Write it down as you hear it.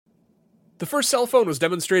The first cell phone was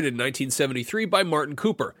demonstrated in 1973 by Martin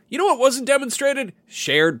Cooper. You know what wasn't demonstrated?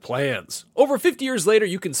 Shared plans. Over 50 years later,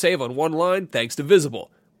 you can save on one line thanks to Visible.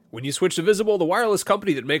 When you switch to Visible, the wireless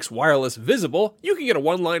company that makes wireless visible, you can get a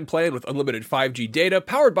one-line plan with unlimited 5G data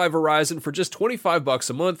powered by Verizon for just $25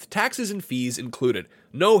 a month, taxes and fees included.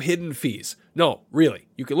 No hidden fees. No, really.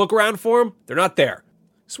 You can look around for them. They're not there.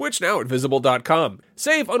 Switch now at Visible.com.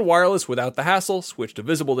 Save on wireless without the hassle. Switch to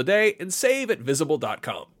Visible today and save at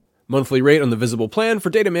Visible.com. Monthly rate on the Visible plan for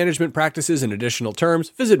data management practices and additional terms.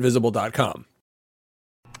 Visit Visible.com.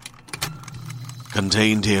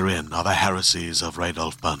 Contained herein are the heresies of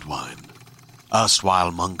Radolf Burntwine,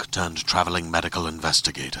 erstwhile monk turned traveling medical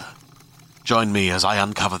investigator. Join me as I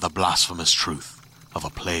uncover the blasphemous truth of a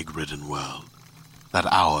plague-ridden world, that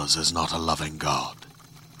ours is not a loving God,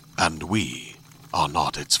 and we are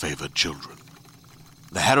not its favored children.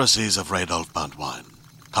 The heresies of Radolf Burntwine,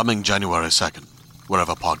 coming January 2nd,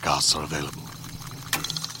 wherever podcasts are available.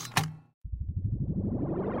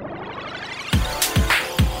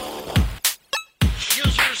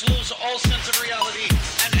 Users lose all sense of reality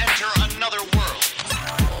and enter another world.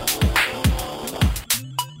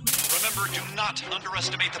 Remember, do not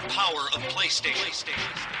underestimate the power of PlayStation.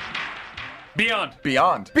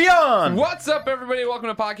 Beyond. What's up, everybody? Welcome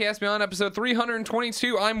to Podcast Beyond, episode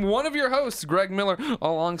 322. I'm one of your hosts, Greg Miller,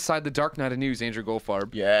 alongside the Dark Knight of News, Andrew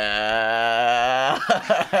Goldfarb. Yeah.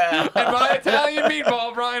 And my Italian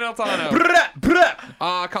meatball, Brian Altano.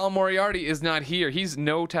 Colin Moriarty is not here. He's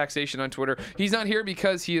no taxation on Twitter. He's not here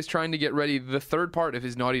because he is trying to get ready the third part of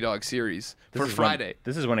his Naughty Dog series for Friday.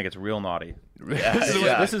 This is when it gets real naughty. He's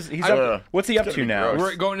what's he up to now?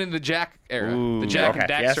 We're going into the Jack era, Ooh, the Jack okay. and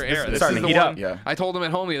Daxter Yes, era. this is This starting is to the heat one. up. Yeah. I told him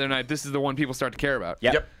at home the other night, this is the one people start to care about.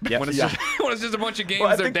 Yep. When it's, when it's just a bunch of games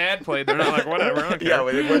Well, I their think- dad played, they're not like, whatever, I don't care. Yeah,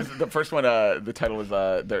 it was the first one. The title was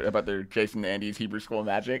about their Jason and Andy's Hebrew School of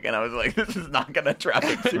Magic, and I was like, this is not going to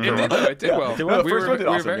traffic super It well. did, though. It did Yeah. well. The first We were one did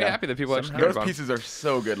awesome, very yeah. happy that people actually cared Those about them. pieces are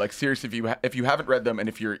so good. Like seriously, if you haven't read them, and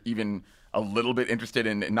if you're even a little bit interested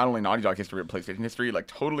in not only Naughty Dog history but PlayStation history, like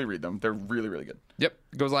totally read them. They're really, really good. Yep.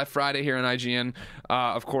 Goes live Friday here on IGN.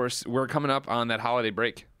 Of course, we're coming up on that holiday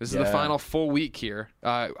break. This is the final full week here.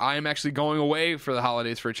 I am actually going away for the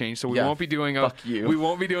holidays for a change, so we won't be doing a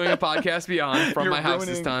podcast beyond from my house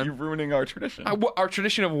this time. You're ruining our tradition. Our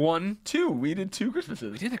tradition of one. We did 2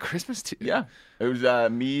 Christmases. We did a Christmas too. Yeah. It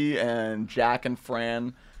was me and Jack and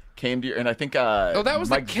Fran came to your, and I think that was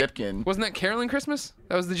Mike Zipkin. Wasn't that Carolyn Christmas?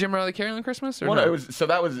 That was the Jim Riley Carolyn Christmas? Or Well, no? it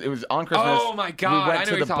was on Christmas. Oh my God, We went I know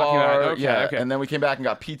to what the you're talking bar, about. Okay. and then we came back and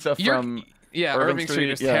got pizza from Irving Street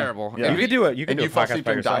is terrible. Yeah. You could do it. You could And do you a fall podcast asleep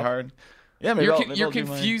by during Die yourself. Hard. Yeah, maybe maybe You're I'll do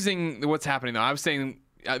my- confusing what's happening though. I was saying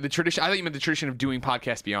the tradition. I thought you meant the tradition of doing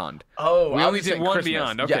Podcast Beyond. Oh, we I only was did saying one Christmas.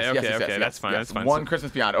 Beyond. Yes, Okay, yes, okay. That's fine. yes. That's fine. One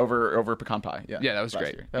Christmas Beyond over pecan pie. Yeah, Yeah, that was last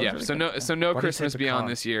great. year. That was Yeah, really so good. no Why do you say Christmas pecan? Beyond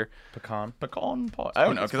this year. Pecan. Pecan pie. I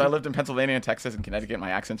don't know because I lived in Pennsylvania and Texas and Connecticut.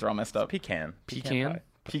 My accents are all messed up. Pecan. Pecan. pie.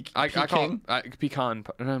 I call it pecan.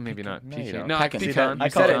 No, maybe not. No, you Pecan. don't. No, Pecan. pecan. I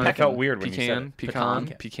said it and Pecan. it felt weird when you said Pecan.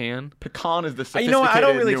 it. Pecan. Pecan is the sophisticated You know what? I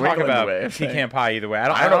don't really New talk England about way of saying- pecan pie either way.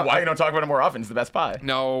 I don't know why you don't talk about it more often. It's the best pie.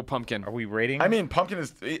 No, pumpkin. Are we rating? I mean, pumpkin.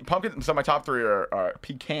 So my top 3 are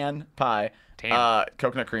pecan pie, Damn.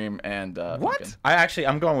 coconut cream, and pumpkin.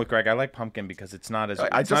 I'm going with Greg. I like pumpkin because it's not as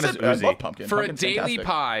I it's just not said as I oozy. love pumpkin. For Pumpkin's a daily fantastic.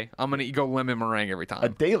 pie, I'm gonna go lemon meringue every time. A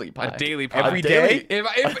daily pie. A daily pie. Every day?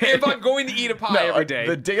 If I'm going to eat a pie every day.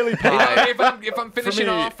 The daily pie. If I'm finishing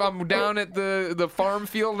me- off, I'm down at the farm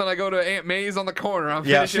field and I go to Aunt May's on the corner. I'm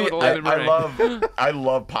Yeah, finishing with a I lemon meringue. I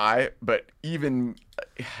love pie, but even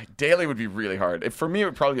daily would be really hard. For me, it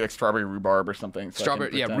would probably be like strawberry rhubarb or something. So I can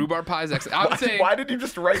Strawberry, yeah, pretend. rhubarb pie is excellent. I would say Why did you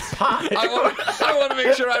just write pie? I want to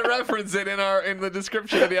make sure I reference it in the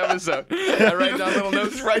description of the episode. I write down little He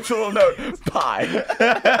notes. just writes a little note. Pie.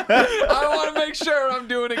 I want to make sure I'm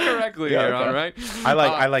doing it correctly Yeah, here. okay. All right.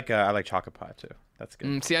 I like chocolate pie too. That's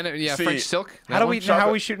good. See, I know. Yeah, See, French silk. How That are we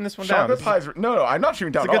one? shooting this one down? Chocolate pies. No, I'm not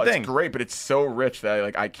shooting down. It's a at all. good thing. It's great, but it's so rich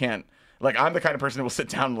that I can't. Like I'm the kind of person who will sit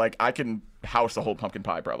down. Like I can house a whole pumpkin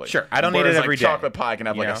pie probably. Sure, I don't need Whereas, it every like, day. Chocolate pie can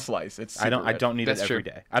have You like know? a slice. It's I don't super rich. need That's it every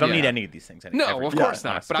true. day. I don't Yeah. need any of these things. No, every of day. course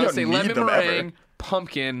not. But I You would say don't need lemon them ever. meringue,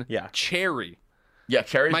 pumpkin, Yeah. cherry. Yeah,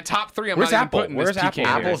 cherry. My top 3. I'm Where's not even apple? putting Where's this apple?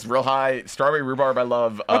 pecan here. Apple's real high. Strawberry rhubarb I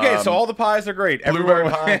love. Okay, so all the pies are great. blueberry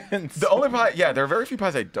Everyone pie. wins. The only pie, yeah, there are very few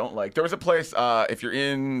pies I don't like. There was a place, if you're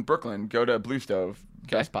in Brooklyn, go to Blue Stove.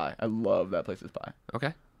 Best pie. I love that place's pie.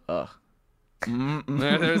 Okay. Ugh.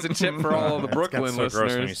 There's a tip for all of the Brooklyn That's so listeners.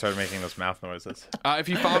 gross when you started making those mouth noises. If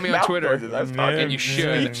you follow me on Twitter, and you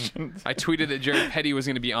should, Speech. I tweeted that Jared Petty was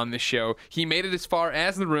going to be on this show. He made it as far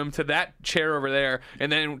as the room to that chair over there,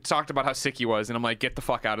 and then talked about how sick he was. And I'm like, get the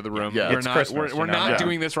fuck out of the room. Yeah, we're it's not, Christmas, we're you know? not Yeah.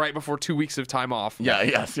 doing this right before 2 weeks of time off.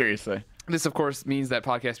 Yeah, seriously. This, of course, means that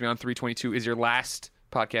Podcast Beyond 322 is your last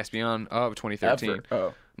Podcast Beyond of 2013. Ever.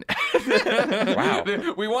 Oh. Wow.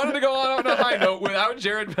 We wanted to go on a high note without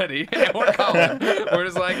Jared Petty or Colin. We're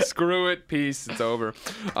just like, screw it, peace, it's over.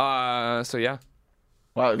 So yeah,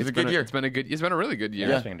 Wow, it was a good year. It's been a really good year.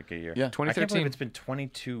 Yeah, it's been a good year. Yeah. I can't 2013. believe it's been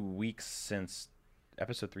 22 weeks since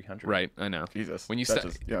episode 300. Right, I know. Jesus. When you That's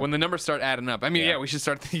start, just- yeah. when the numbers start adding up, I mean, yeah, we should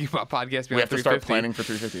start thinking about Podcast Beyond We have to start 350, planning for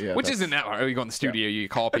 350. Yeah, which that's- isn't that hard. You go in the studio, you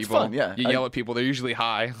call people, fun, yeah. you yell at people. They're usually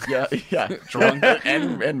high. Yeah. Drunk.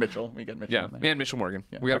 and Mitchell. We got Mitchell. Yeah, on there. and Mitchell Morgan.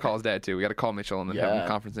 We got to call his dad too. We got to call Mitchell and then have him Yeah.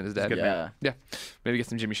 conference in his dad. Yeah. Yeah, maybe get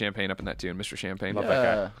some Jimmy Champagne up in that too, and Mr. Champagne. Love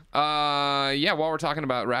that guy. Yeah, while we're talking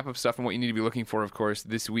about wrap-up stuff and what you need to be looking for, of course,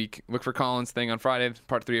 this week, look for Colin's thing on Friday,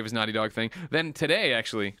 part 3 of his Naughty Dog thing. Then today,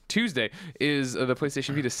 actually, Tuesday, is the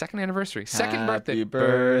PlayStation Vita's second anniversary. Second Happy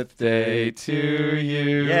birthday to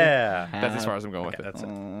you. Yeah. That's as far as I'm going with it. That's it.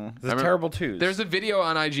 Aw. This is terrible twos. There's a video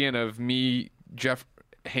on IGN of me, Jeff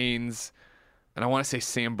Haynes, and I want to say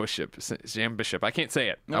Sam Bishop. I can't say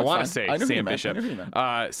it. No, I it's want fine. to say I know who you Sam meant. Bishop I know who you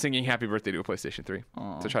meant. singing Happy Birthday to a PlayStation 3.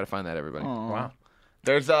 So try to find that, everybody. Wow.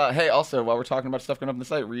 There's hey, also while we're talking about stuff going up on the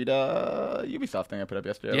site, read Ubisoft thing I put up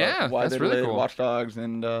yesterday. Yeah, about why that's they really delayed cool. Watch Dogs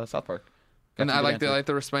and South Park. And Got I some like good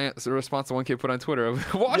the answers. response one kid put on Twitter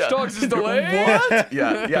of Watch Yeah. Dogs is delayed. What?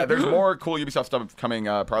 yeah. There's more cool Ubisoft stuff coming.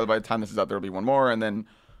 Probably by the time this is out, there'll be one more, and then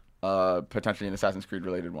potentially an Assassin's Creed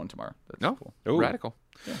related one tomorrow. That's No, cool. Ooh. radical.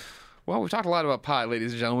 Well, we've talked a lot about pod,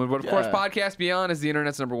 ladies and gentlemen, but of course, Yeah. Podcast Beyond is the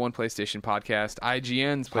internet's #1 PlayStation podcast.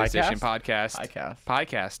 IGN's PlayStation podcast.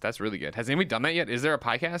 Podcast. That's really good. Has anybody done that yet? Is there a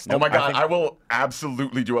podcast? Oh my god, I will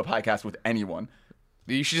absolutely do a podcast with anyone.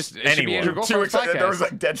 You should just it should be Anyone. Andrew Too Goldfar's excited. There was podcast.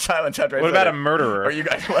 like dead silence after I What said about it. a murderer? Are you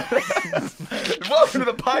guys? Welcome to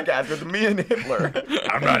the podcast with me and Hitler.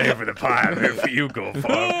 I'm not here for the pie. I'm here for you,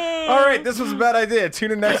 Goldfarb. All right, this was a bad idea.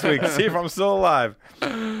 Tune in next week. See if I'm still alive.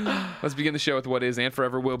 Let's begin the show with what is and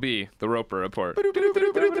forever will be the Roper Report.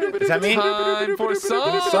 Does that mean Time for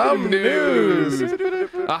some news?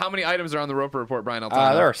 How many items are on the Roper Report, Brian? I'll tell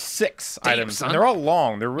you. There are 6 items, son. and they're all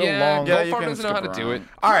long. They're real Yeah, long. Yeah, you Goldfarb can doesn't know how to skip do it. around.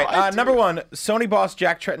 All right, number 1, Sony boss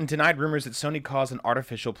Jack Tretton denied rumors that Sony caused an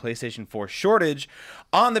artificial PlayStation 4 shortage.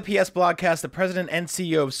 On the PS Blogcast, the president and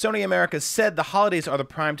CEO of Sony America said the holidays are the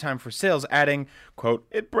prime time for sales, adding, quote,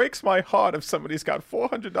 "It breaks my heart if somebody's got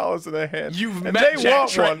 $400 in their hand You've and met they Jack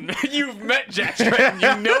want one." Tretton. You've met Jack Tretton.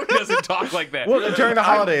 You know he doesn't talk like that. Well, during the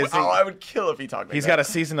holidays, I would kill if he talked like he's that. got a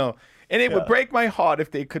seasonal, and it would break my heart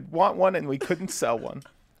if they could want one and we couldn't sell one.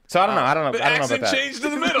 So I don't know. I don't know the about accent that. changed to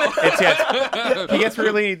the middle. He gets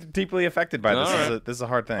really deeply affected by this. All right. This is a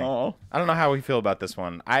hard thing. Oh. I don't know how we feel about this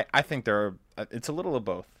one. I think it's a little of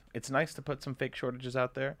both. It's nice to put some fake shortages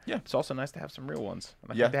out there. Yeah. It's also nice to have some real ones.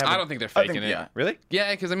 And Yeah. think they have I a- don't think they're I faking think, it. yeah. Really?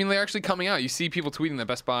 Yeah, because I mean they're actually coming out. You see people tweeting that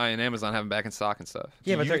Best Buy and Amazon have them back in stock and stuff.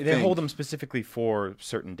 Yeah, but you they think- hold them specifically for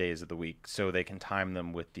certain days of the week, so they can time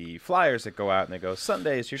them with the flyers that go out, and they go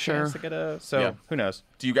Sundays. Your chance to get a. So Yeah. who knows?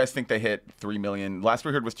 Do you guys think they hit 3 million? Last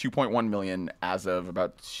we heard was 2.1 million as of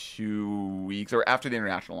about 2 weeks, or after the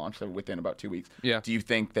international launch, so within about 2 weeks. Yeah. Do you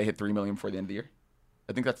think they hit 3 million before the end of the year?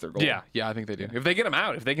 I think that's their goal. Yeah, I think they do. If they get them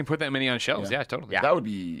out, if they can put that many on shelves, yeah, totally. That would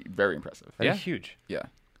be very impressive. That'd Yeah. be huge. Yeah.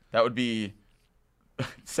 That would be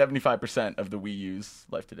 75% of the Wii U's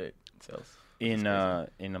life to date sales. In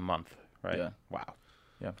a month, right? Yeah. Wow.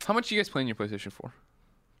 How much do you guys play in your PlayStation 4?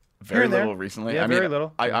 Very and there. little recently. Yeah, I mean, very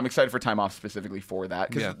little. I'm excited for time off specifically for that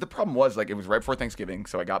because Yeah. the problem was like it was right before Thanksgiving,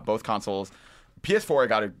 so I got both consoles. PS4, I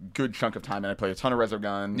got a good chunk of time and I played a ton of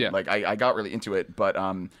Resogun. Yeah. Like I got really into it, but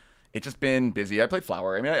it's just been busy. I played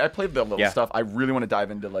Flower. I mean, I played the little stuff. I really want to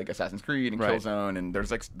dive into like Assassin's Creed and Right. Killzone, and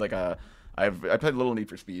there's like a. I played a little Need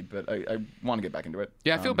for Speed, but I want to get back into it.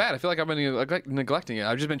 Yeah, I feel bad. I feel like I've been neglecting it.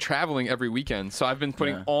 I've just been traveling every weekend, so I've been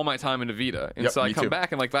putting all my time into Vita. And Yep, so I me come too.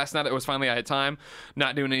 back, and like last night, it was finally I had time,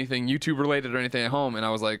 not doing anything YouTube related or anything at home, and I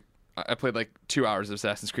was like, I played like 2 hours of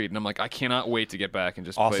Assassin's Creed, and I'm like, I cannot wait to get back and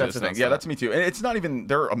just play That's this. the thing. Yeah, that's me too. And it's not even.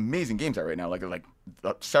 There are amazing games out right now, like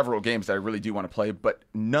several games that I really do want to play, but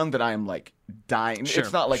none that I am like dying. Sure,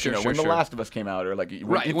 It's not like sure, when sure. The Last of Us came out, or like when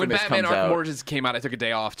Right, when Infamous Batman comes Arkham out. Origins came out, I took a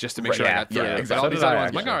day off just to make Right, sure I yeah, got through yeah, it. But exactly. all these So other did I, ones,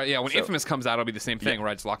 I'm like, actually. all right, yeah, when So- Infamous comes out, it'll be the same thing where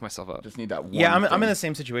I just lock myself up. Just need that. One Yeah, I'm thing. in the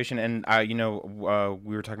same situation, and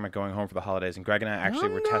we were talking about going home for the holidays, and Greg and I actually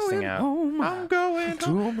were testing out. I'm going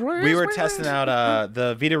home. We were testing out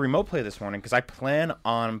the Vita Remote play this morning because I plan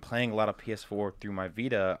on playing a lot of PS4 through my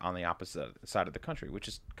Vita on the opposite side of the country, which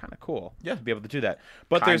is kind of cool. Yeah. To be able to do that.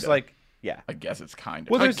 But there's yeah. I guess it's kind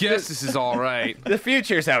of. Well, I guess this is all right. The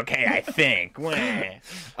future's okay, I think.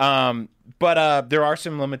 But there are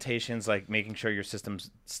some limitations, like making sure your system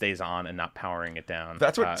stays on and not powering it down.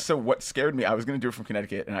 That's what. So what scared me? I was going to do it from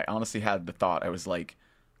Connecticut, and I honestly had the thought. I was like,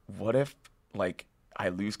 what if I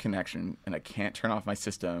lose connection and I can't turn off my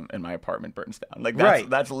system and my apartment burns down?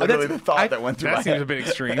 That's literally the thought that went through my head. That seems a bit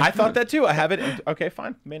extreme. I thought that too. I have it. Okay,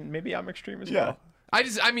 fine. Maybe I'm extreme as well.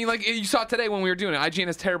 I mean, like you saw today when we were doing it, IGN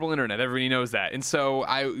has terrible internet. Everybody knows that. And so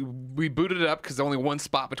we booted it up because only one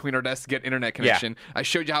spot between our desks to get internet connection. Yeah. I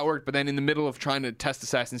showed you how it worked, but then in the middle of trying to test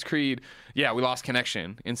Assassin's Creed, we lost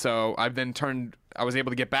connection. And so I was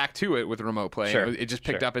able to get back to it with remote play. Sure. It just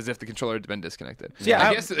picked up as if the controller had been disconnected. So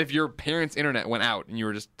I guess if your parents' internet went out and you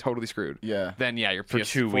were just totally screwed, then your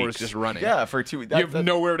PS4 is just running. Yeah, for 2 weeks. You have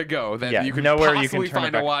nowhere to go. Then you could nowhere possibly you can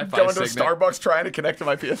find a Wi-Fi going to signal. Starbucks trying to connect to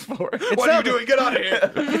my PS4. What are you doing? Get out of here.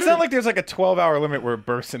 It's not like there's like a 12-hour limit where it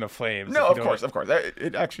bursts into flames. No, of course.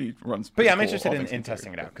 It actually runs. But I'm interested in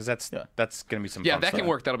testing it out because that's going to be some fun that stuff. can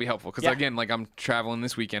work. That'll be helpful because again, like I'm traveling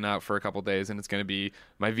this weekend out for a couple days and it's going to be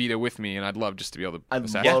my Vita with me, and I'd love just to be able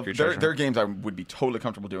to. There are games I would be totally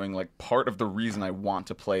comfortable doing. Like part of the reason I want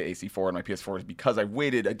to play AC4 on my PS4 is because I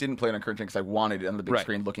didn't play it on current gen because I wanted it on the big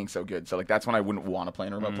screen looking so good. So that's when I wouldn't want to play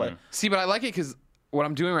in remote play. See, but I like it because what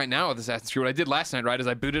I'm doing right now with Assassin's Creed, what I did last night, is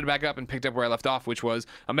I booted it back up and picked up where I left off, which was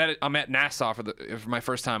I'm at Nassau for my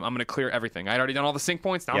first time. I'm going to clear everything. I had already done all the sync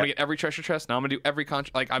points. Now I'm going to get every treasure chest. Now I'm going to do every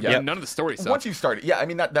I've done none of the story stuff. Once you start it, I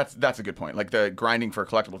mean that's a good point. Like the grinding for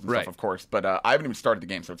collectibles and stuff, of course. But I haven't even started the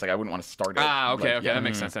game, so it's like I wouldn't want to start it. Okay, that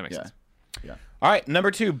makes sense. That makes sense. Yeah. All right, number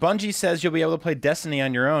 2, Bungie says you'll be able to play Destiny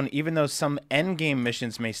on your own, even though some endgame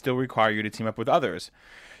missions may still require you to team up with others.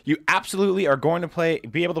 You absolutely are going to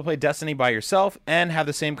be able to play Destiny by yourself and have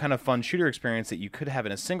the same kind of fun shooter experience that you could have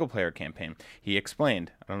in a single-player campaign. He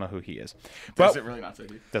explained. I don't know who he is. Does it really not say?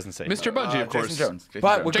 Doesn't say. Mr. Bungie, of course. Jason Jones.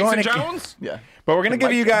 But we're Jason Jones? Yeah. But we're going to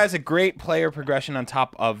give you guys a great player progression on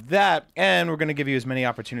top of that, and we're going to give you as many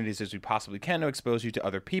opportunities as we possibly can to expose you to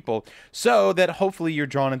other people so that hopefully you're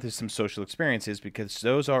drawn into some social experiences because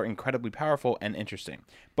those are incredibly powerful and interesting.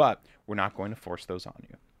 But we're not going to force those on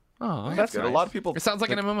you. Oh, that's good. Nice. A lot of people. It sounds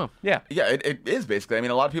like an MMO. Yeah. Yeah, it is basically. I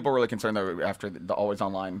mean, a lot of people were really concerned that after the always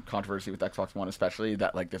online controversy with Xbox One, especially,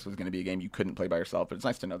 that like this was going to be a game you couldn't play by yourself. But it's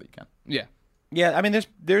nice to know that you can. Yeah. Yeah, I mean,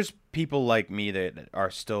 there's people like me that are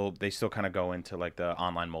still kind of go into like the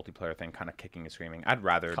online multiplayer thing, kind of kicking and screaming. I'd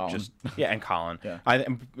rather Colin. and Colin. Yeah.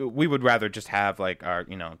 We would rather just have like our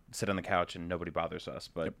sit on the couch and nobody bothers us.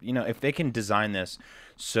 But if they can design this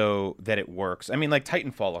so that it works, I mean, like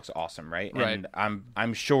Titanfall looks awesome, right? Right. And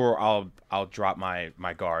I'm sure I'll drop my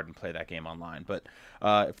guard and play that game online. But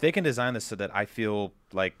if they can design this so that I feel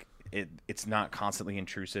like it's not constantly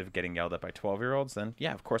intrusive getting yelled at by 12-year-olds, then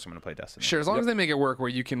of course I'm going to play Destiny. Sure, as long as they make it work where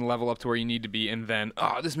you can level up to where you need to be and then,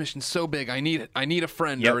 this mission's so big, I need a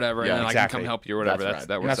friend or whatever, and then I can come help you or whatever. That's right.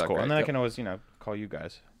 That works that's out cool. great. And then I can always, call you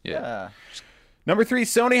guys. Yeah. Number 3,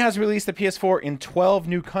 Sony has released the PS4 in 12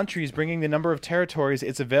 new countries, bringing the number of territories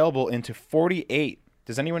it's available into 48.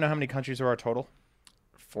 Does anyone know how many countries there are total?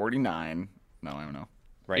 49. No, I don't know.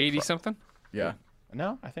 Right. 80-something? Yeah.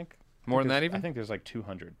 No, I think. More than that even? I think there's like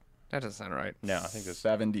 200. That doesn't sound right. No, I think there's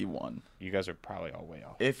 71. You guys are probably all way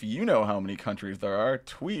off. If you know how many countries there are,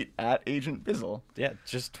 tweet at Agent Bizzle. Yeah,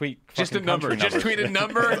 just tweet. Just a number. Just tweet a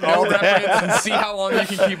number, no reference, and see how long you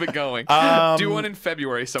can keep it going. Do one in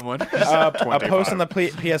February, someone. A post on the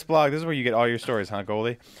PS blog. This is where you get all your stories, huh,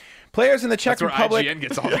 Goldie? Players in the Czech Republic. IGN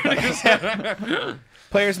gets all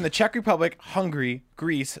Players in the Czech Republic, Hungary,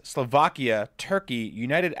 Greece, Slovakia, Turkey,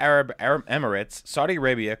 United Arab Emirates, Saudi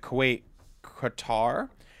Arabia, Kuwait, Qatar,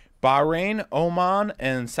 Bahrain, Oman,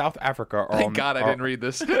 and South Africa are Thank God I didn't read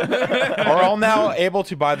this. are all now able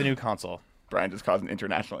to buy the new console. Brian just caused an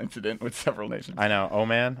international incident with several nations. I know.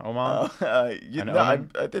 Oman?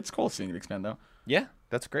 It's cool seeing it expand, though. Yeah,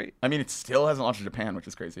 that's great. I mean, it still hasn't launched in Japan, which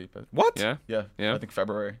is crazy. But What? Yeah. I think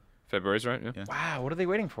February. February's right. Yeah. Wow, what are they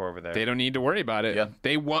waiting for over there? They don't need to worry about it. Yeah.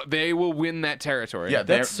 They will win that territory. Yeah,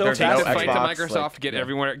 That's so there's They have no to fight Xbox, to Microsoft, get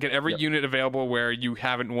every unit available where you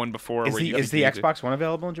haven't won before. Is the Xbox One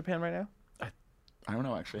available in Japan right now? I don't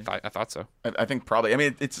know, actually. I thought so. I think probably. I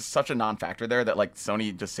mean, it's such a non-factor there that like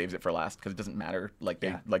Sony just saves it for last because it doesn't matter. Like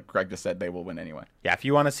like Greg just said, they will win anyway. Yeah, if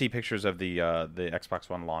you want to see pictures of the Xbox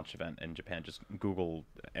One launch event in Japan, just Google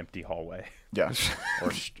empty hallway. Yeah.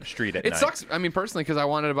 Or street at It night. sucks. I mean, personally, because I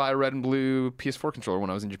wanted to buy a red and blue PS4 controller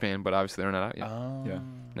when I was in Japan, but obviously they're not out yet. Oh. Yeah.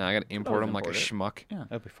 Now I got to import them like a import it. schmuck.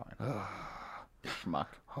 That'll be fine. Schmuck.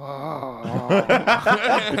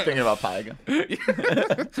 You're thinking about pie again.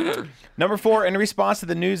 Number 4, in response to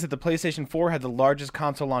the news that the PlayStation 4 had the largest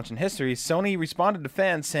console launch in history, Sony responded to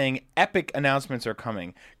fans saying epic announcements are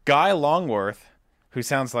coming. Guy Longworth, who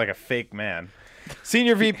sounds like a fake man,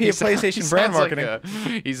 Senior VP of PlayStation brand marketing.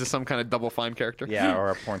 Like he's some kind of Double Fine character. Yeah, or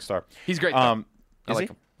a porn star. He's great. I like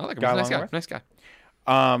him. Guy He's a nice guy.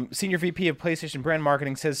 Senior VP of PlayStation brand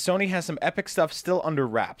marketing says Sony has some epic stuff still under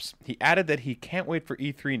wraps. He added that he can't wait for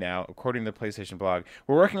E3 now, according to the PlayStation blog.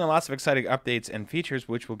 We're working on lots of exciting updates and features,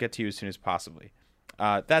 which we'll get to you as soon as possibly.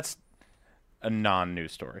 That's a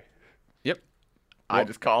non-news story. Yep. I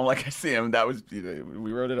just call him like I see him. That was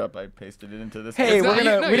we wrote it up. I pasted it into this. Hey,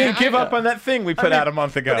 we didn't give up on that thing we put out a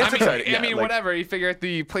month ago. Whatever. You figure at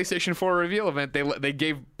the PlayStation 4 reveal event, they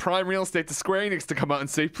gave prime real estate to Square Enix to come out and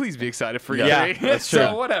say, "Please be excited for E3." Yeah, that's true.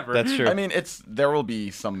 So whatever. That's true. I mean, there will be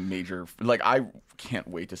some major I can't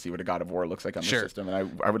wait to see what a God of War looks like on the system,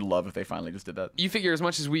 and I would love if they finally just did that. You figure as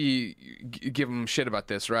much as we give them shit about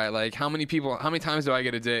this, right? Like how many times do I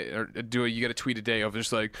get a day, or you get a tweet a day of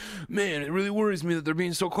just like, man, it really worries me that they're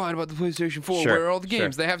being so quiet about the PlayStation 4. Where are all the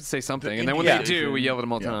games? They have to say something, and then when they do, we yell at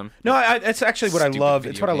them all the time. No, it's actually what I love.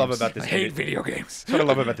 It's what I love about this. I hate video games. It's what I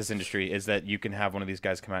love about this industry is that you can have one of these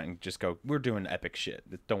guys come out and just go, "We're doing epic shit.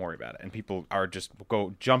 Don't worry about it," and people are just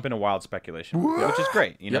jump into wild speculation, which is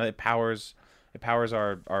great. You know, it powers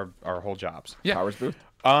our whole jobs. Yeah. Powers Booth.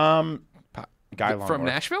 Guy Longworth. From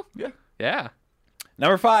Nashville? Yeah.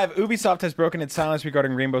 Number 5, Ubisoft has broken its silence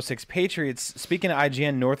regarding Rainbow Six Patriots. Speaking to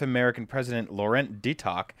IGN, North American President Laurent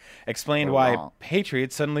Detoc explained why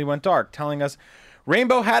Patriots suddenly went dark, telling us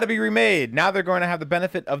Rainbow had to be remade. Now they're going to have the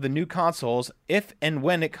benefit of the new consoles if and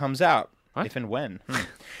when it comes out. What? If and when.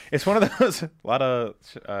 It's one of those, a lot of...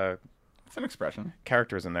 it's an expression.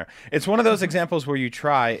 Characters in there. It's one of those examples where you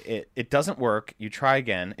try, it doesn't work, you try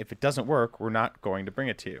again. If it doesn't work, we're not going to bring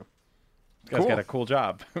it to you. This guy's got a cool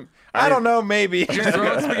job. I don't know, maybe. Just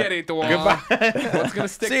throw spaghetti at the wall. Goodbye. What's going to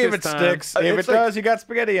stick See if it sticks. If it does, you got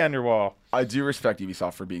spaghetti on your wall. I do respect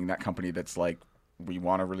Ubisoft for being that company that's like, we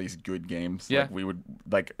want to release good games. Yeah. Like, we would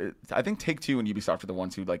I think Take-Two and Ubisoft are the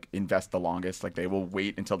ones who invest the longest. Like they will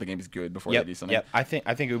wait until the game is good before they do something. Yeah, I think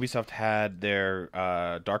Ubisoft had their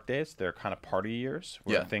dark days, their kind of party years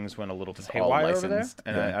where things went a little haywire over there,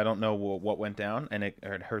 and I don't know what went down, and it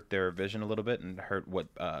hurt their vision a little bit and hurt what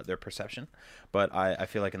their perception. But I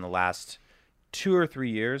feel like in the last 2 or 3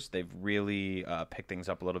 years, they've really picked things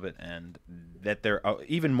up a little bit, and that they're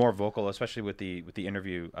even more vocal, especially with the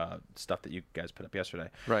interview stuff that you guys put up yesterday.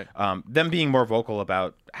 Right. Them being more vocal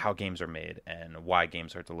about how games are made and why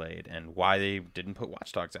games are delayed and why they didn't put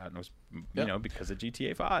Watch Dogs out, and it was because of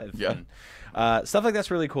GTA 5. Yeah. And, stuff like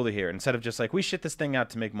that's really cool to hear. Instead of just like we shit this thing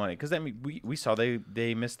out to make money, because we saw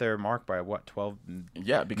they missed their mark by what $12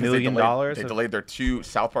 million. They delayed their 2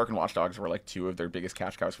 South Park and Watch Dogs were like 2 of their biggest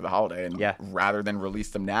cash cows for the holiday, and rather than release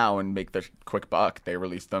them now and make the quick buck, they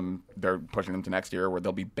released them. They're pushing them to next year where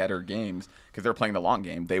they'll be better games because they're playing the long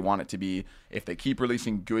game. They want it to be, if they keep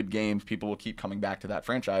releasing good games, people will keep coming back to that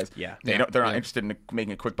franchise. Yeah. They're not interested in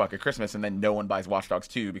making a quick buck at Christmas and then no one buys Watch Dogs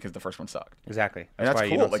 2 because the first one sucked. Exactly. And that's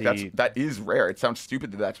cool. That is rare. It sounds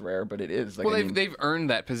stupid that that's rare, but it is. They've earned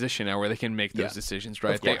that position now where they can make those decisions,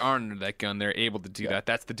 right? They aren't under that gun. They're able to do that.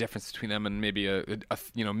 That's the difference between them and maybe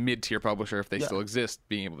a mid-tier publisher, if they still exist,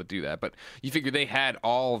 being able to do that. But you figure they had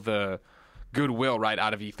all the goodwill right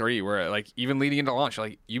out of E3, where even leading into launch,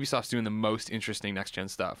 Ubisoft's doing the most interesting next gen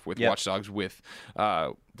stuff with Watch Dogs, with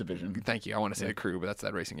Division. Thank you. I want to say The Crew, but that's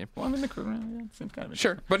that racing game. Well, I'm in The Crew. Yeah, it seems kind of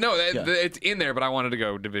sure, but no, it's in there. But I wanted to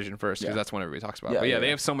go Division first because that's what everybody talks about. But they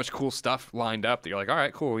have so much cool stuff lined up that you're like, all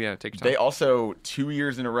right, cool, take your time. They also 2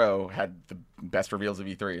 years in a row had the best reveals of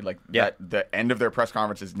E3. The end of their press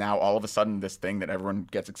conference is now all of a sudden this thing that everyone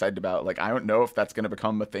gets excited about. I don't know if that's going to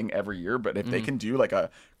become a thing every year, but if they can do a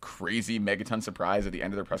crazy megaton surprise at the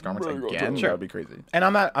end of their press conference again, that would be crazy. And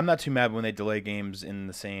I'm not too mad when they delay games in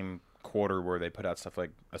the same quarter where they put out stuff like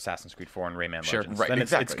Assassin's Creed 4 and Rayman Legends. Right, then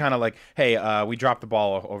exactly. It's kind of like, hey, we dropped the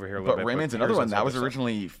ball over here a little bit. But Rayman's another one. That was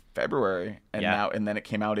originally February, and then it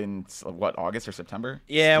came out in August or September?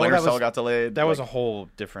 Yeah, Splinter Cell got delayed. That was a whole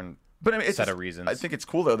different set of reasons. I think it's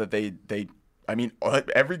cool though that they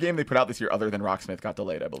every game they put out this year other than Rocksmith got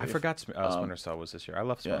delayed, I believe. I forgot Splinter Cell was this year. I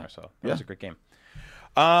love Splinter Cell. That was a great game.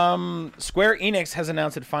 Square Enix has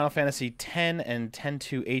announced that Final Fantasy X and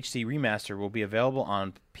X-2 HD Remaster will be available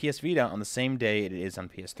on PS Vita on the same day it is on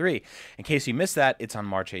PS3. In case you missed that, it's on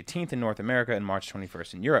March 18th in North America and March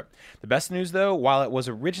 21st in Europe. The best news, though, while it was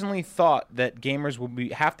originally thought that gamers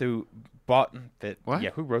would have to bought that. What?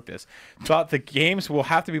 Yeah, who wrote this? Thought the games will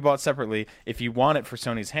have to be bought separately if you want it for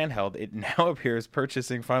Sony's handheld. It now appears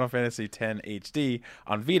purchasing Final Fantasy X HD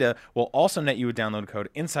on Vita will also net you a download code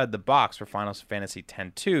inside the box for Final Fantasy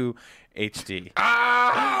X-2 HD.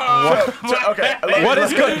 Okay. What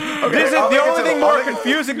is good? This is the only thing more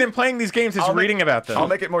confusing than playing these games is reading about them. I'll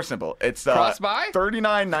make it more simple. It's cross-buy?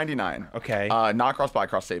 $39.99. Okay. Not cross-buy,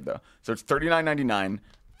 cross-save though. So it's $39.99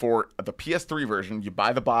 for the PS3 version. You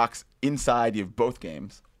buy the box inside. You have both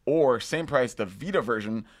games, or same price the Vita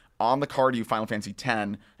version on the card. You Final Fantasy X,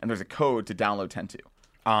 and there's a code to download 10-2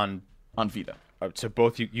 on Vita. So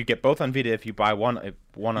both you get both on Vita if you buy one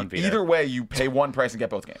on Vita. Either way, you pay one price and get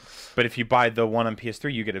both games. But if you buy the one on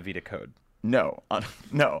PS3, you get a Vita code. No.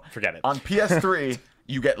 Forget it. On PS3,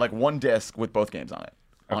 you get like one disc with both games on it.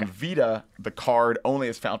 Okay. On Vita, the card only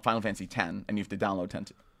is Final Fantasy X, and you have to download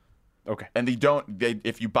 10-2. Okay. And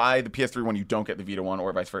if you buy the PS3 one, you don't get the Vita one,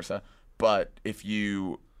 or vice versa. But if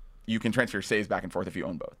you can transfer your saves back and forth if you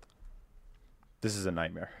own both. This is a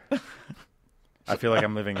nightmare. I feel like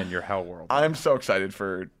I'm living in your hell world. I'm so excited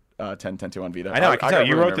for 10-2 on Vita. I know. I can tell.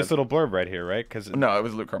 You wrote this little blurb right here, right? No, it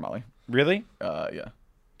was Luke Carmali. Really? Yeah.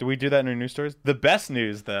 Do we do that in our news stories? The best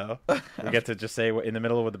news, though. We get to just say in the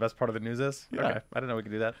middle of what the best part of the news is? Yeah. Okay. I didn't know we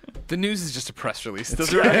could do that. The news is just a press release. It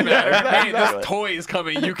doesn't really matter. Hey, this toy is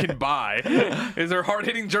coming. You can buy. Is there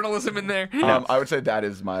hard-hitting journalism in there? I would say that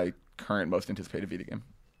is my current most anticipated Vita game.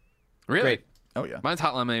 Really? Great. Oh, yeah. Mine's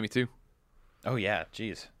Hotline Miami too. Oh, yeah.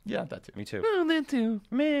 Jeez. Yeah, that too. Me too. Oh, that too.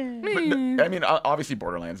 But, I mean, obviously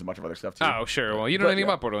Borderlands and a bunch of other stuff too. Oh, sure. Well, you don't know anything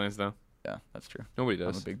about Borderlands, though. Yeah, that's true. Nobody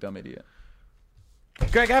does. I'm a big dumb idiot.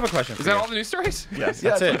 Greg, I have a question for Is you. that all the news stories? Yes,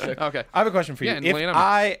 That's it. Okay. I have a question for you. Yeah, If lay it on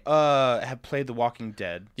me. I have played The Walking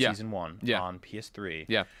Dead Season 1 Yeah. on PS3,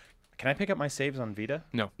 Yeah. can I pick up my saves on Vita?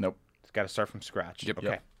 No. Nope. It's got to start from scratch. Yep. Okay.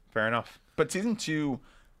 Yep. Fair enough. But season two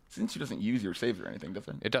doesn't use your saves or anything, does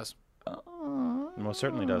it? It does. It most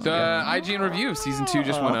certainly does. The Yeah. IGN review season 2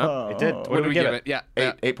 just went up. It did. What do we give it? Yeah.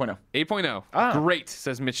 8.0. 8.0. Ah. Great,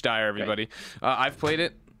 says Mitch Dyer, everybody. I've played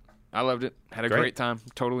it. I loved it. Had a great time.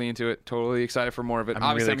 Totally into it. Totally excited for more of it.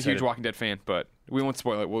 Obviously, really I'm a huge excited. Walking Dead fan, but we won't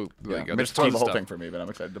spoil it. We'll let it go. Mitch There's spoiled tons the of whole stuff. thing for me, but I'm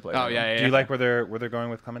excited to play it. Oh, yeah. Do you like where they're going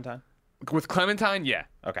with Clementine? With Clementine, yeah.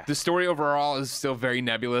 Okay. The story overall is still very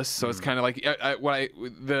nebulous, so it's kind of like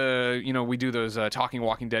we do those Talking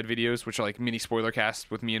Walking Dead videos, which are like mini spoiler casts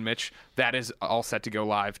with me and Mitch. That is all set to go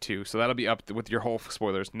live too, so that'll be up with your whole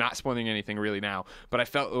spoilers. Not spoiling anything really now, but I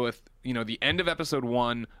felt with the end of episode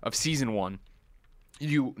 1 of season 1,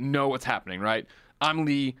 you know what's happening, right? I'm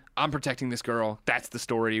Lee. I'm protecting this girl. That's the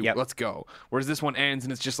story. Yep. Let's go. Whereas this one ends,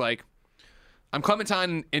 and it's just like, I'm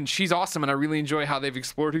Clementine, and she's awesome, and I really enjoy how they've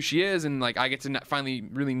explored who she is, and like I get to finally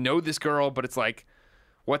really know this girl. But it's like,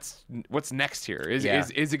 what's next here? Is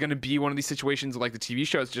it going to be one of these situations like the TV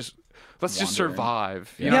show? It's just let's just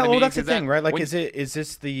survive. You know what I mean? That's the thing, right? Like, is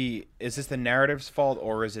this the narrative's fault,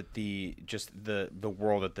 or is it the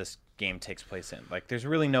world that this game takes place in? Like, there's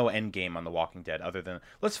really no end game on The Walking Dead other than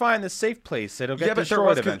let's find this safe place. It'll get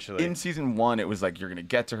destroyed eventually. In season 1, it was like you're gonna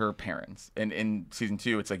get to her parents, and in season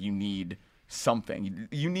 2, it's like you need something.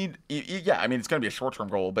 You need, I mean, it's going to be a short-term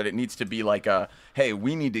goal, but it needs to be like hey,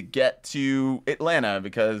 we need to get to Atlanta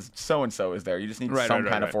because so-and-so is there. You just need some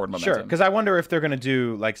kind of forward momentum. Sure, because I wonder if they're going to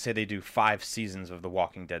do, like, say they do 5 seasons of The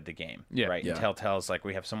Walking Dead, the game, right? Yeah. And Telltale's like,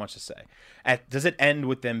 we have so much to say. Does it end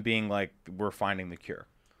with them being like, we're finding the cure?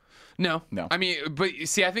 No. I mean, but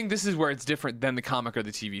see, I think this is where it's different than the comic or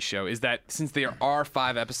the TV show. Is that since there are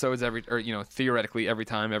 5 episodes theoretically every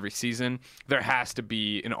time, every season, there has to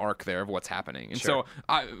be an arc there of what's happening. And so,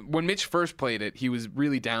 when Mitch first played it, he was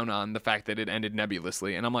really down on the fact that it ended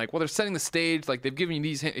nebulously. And I'm like, well, they're setting the stage. Like they've given you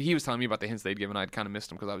these. He was telling me about the hints they'd given. I'd kind of missed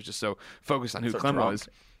them because I was just so focused on who Clem was.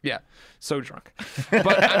 Yeah, so drunk.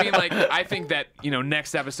 But I mean, like, I think that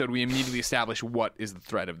next episode we immediately establish what is the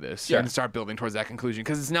thread of this and start building towards that conclusion,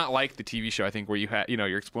 because it's not like the TV show, I think, where you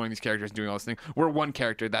you're exploring these characters and doing all this thing. We're one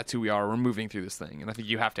character, that's who we are. We're moving through this thing, and I think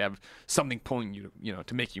you have to have something pulling you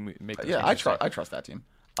to make you make. Yeah, I trust that team.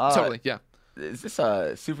 Totally. Yeah. Is this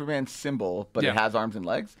a Superman symbol, but Yeah. it has arms and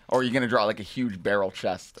legs? Or are you going to draw like a huge barrel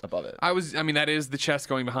chest above it? I mean, that is the chest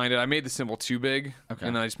going behind it. I made the symbol too big, and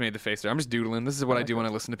then I just made the face there. I'm just doodling. This is what I do when I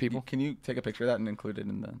listen to people. Can you take a picture of that and include it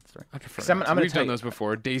in the story? I prefer I'm gonna We've tell done you- those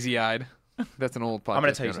before. Daisy-eyed. That's an old podcast. I'm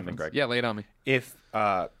gonna tell you something, reference. Greg. Yeah, lay it on me. If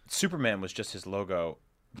Superman was just his logo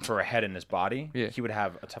for a head in his body, he would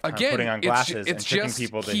have a tough time Again, putting on glasses and tricking just,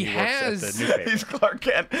 people that he works at the newspaper. He's Clark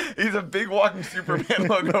Kent. He's a big walking Superman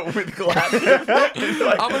logo with glasses.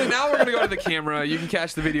 Now we're gonna go to the camera. You can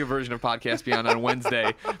catch the video version of Podcast Beyond on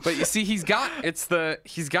Wednesday. But you see, he's got the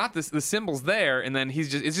symbols there, and then it's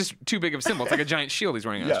just too big of a symbol. It's like a giant shield he's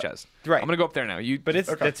wearing on his chest. Right. I'm gonna go up there now.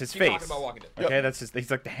 That's his face. Talking about Walking Dead. Okay, he's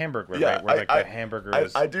like the hamburger, right? Where the hamburger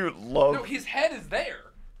is. I do love. No, his head is there.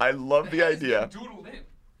 I love the idea. Doodled in.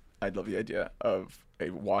 I'd love the idea of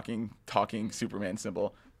a walking, talking Superman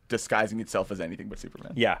symbol disguising itself as anything but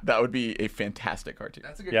Superman. Yeah. That would be a fantastic cartoon.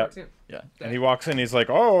 That's a good cartoon. Yeah. And he walks in, he's like,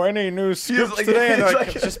 "Oh, any new scoops today?" And they're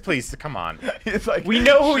like, just please, come on. It's like, we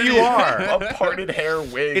know who you are. A parted hair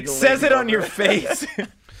wig. It says it on your face.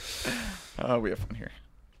 We have fun here.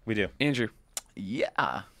 We do. Andrew.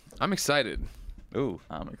 Yeah. I'm excited. Ooh.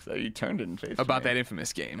 I'm excited. You turned it in face about that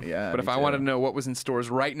infamous game. Yeah. But if I wanted to know what was in stores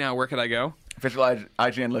right now, where could I go? Official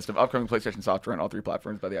IGN list of upcoming PlayStation software on all 3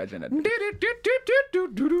 platforms by the IGN editor.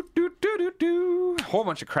 Whole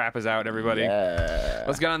bunch of crap is out, everybody. Yeah.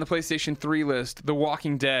 Let's get on the PlayStation 3 list. The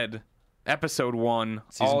Walking Dead, Episode 1,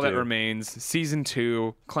 All That Remains, Season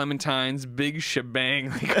 2, Clementine's Big Shebang,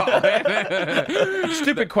 they call it.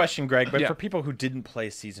 Stupid question, Greg, but for people who didn't play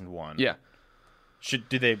Season 1. Yeah.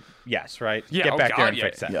 Do they? Yes, right. Yeah, get back there and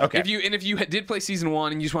fix that. Yeah. Okay. If you did play Season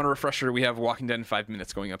 1 and you just want a refresher, we have Walking Dead in 5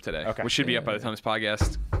 minutes going up today, which should be up by the time this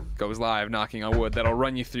podcast goes live. Knocking on wood, that'll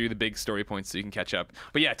run you through the big story points so you can catch up.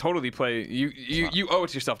 But yeah, totally play. You owe it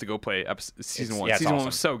to yourself to go play Season 1. Season 1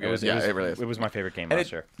 was so good. It really is. It was my favorite game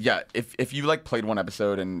last year. Yeah, if you played one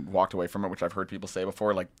episode and walked away from it, which I've heard people say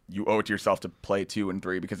before, you owe it to yourself to play 2 and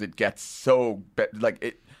 3 because it gets so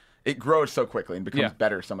it grows so quickly and becomes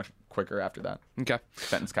better so much quicker after that. Okay.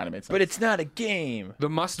 Sentence kind of made sense. But it's not a game. The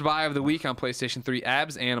must-buy of the week on PlayStation 3,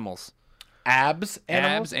 Abs Animals. Abs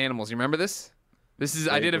Animals? Abs Animals. You remember this?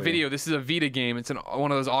 I did a video. This is a Vita game. It's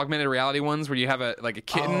one of those augmented reality ones where you have a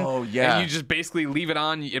kitten. Oh, yeah. And you just basically leave it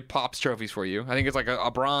on. It pops trophies for you. I think it's like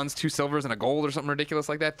a bronze, 2 silvers, and a gold or something ridiculous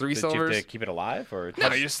like that. 3 silvers. Do you have to keep it alive? Or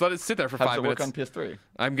no, you just let it sit there for 5 minutes. How's it work on PS3?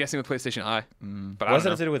 I'm guessing with PlayStation Eye. But what does it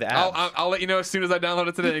have to do with abs? I'll let you know as soon as I download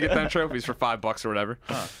it today and get them trophies for $5 or whatever.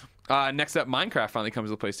 Next up, Minecraft finally comes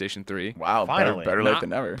to the PlayStation 3. Wow, finally. Better late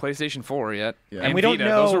than never. PlayStation 4 yet. Yeah. And we Vita, don't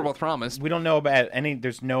know. Those were both promised. We don't know about any.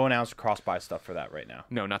 There's no announced cross-buy stuff for that right now.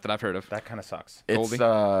 No, not that I've heard of. That kind of sucks. It's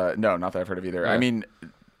no, not that I've heard of either. Yeah. I mean,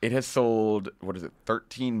 it has sold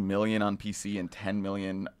 13 million on PC and 10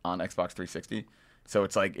 million on Xbox 360. So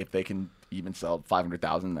it's like if they can even sell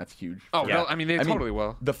 500,000, that's huge. Oh, yeah. I mean, they totally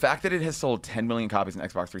will. The fact that it has sold 10 million copies in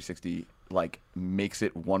Xbox 360 makes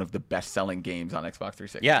it one of the best-selling games on Xbox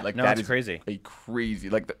 360. Yeah, that's crazy. A crazy,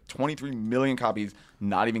 the 23 million copies,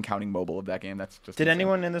 not even counting mobile of that game. That's just. Did insane.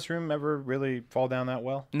 anyone in this room ever really fall down that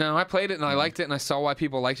well? No, I played it and I liked it and I saw why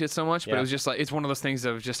people liked it so much. But it was just it's one of those things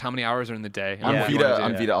of just how many hours are in the day. On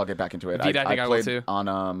Vita, I'll get back into it. Vita, I think I will too.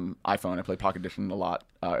 On iPhone, I played Pocket Edition a lot,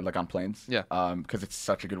 on planes. Yeah. Because it's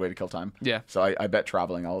such a good way to kill time. Yeah. So I bet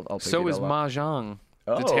traveling, I'll play So Vita is a lot. Mahjong.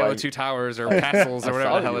 The Tale of Two Towers or Castles or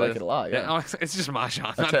whatever the hell it is. I like it a lot, yeah. It's just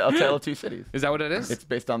Mahjong. A Tale of Two Cities. Is that what it is? It's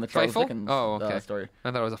based on the Charles Fifle? Dickens story.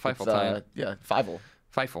 I thought it was a Fifle tie. Yeah, Fievel.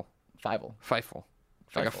 Fifle.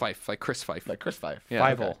 Like a fife, like Chris Fife. Like Chris Fife. Yeah.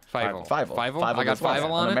 Fievel. Fievel. I got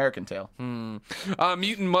Fievel on an it? American Tale.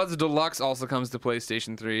 Mutant Mudds Deluxe also comes to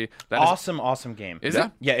PlayStation 3. Awesome game. Is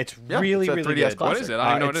it? Yeah, it's really, it's a really 3DS good. classic. What is it?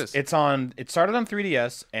 I don't know what it is. It started on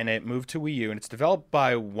 3DS and it moved to Wii U and it's developed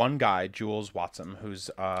by one guy, Jules Watson, who's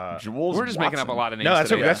Jules We're just making up a lot of names. No, that's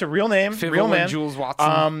today. a real name. Fievel real man. and Jules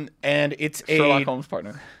Watson. And it's Sherlock Holmes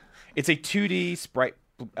partner. It's a 2D sprite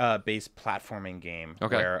based platforming game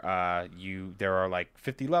where there are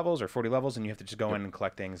 50 levels or 40 levels and you have to just go in and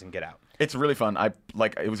collect things and get out. It's really fun.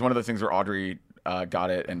 It was one of those things where Audrey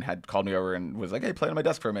got it and had called me over and was like, "Hey, play on my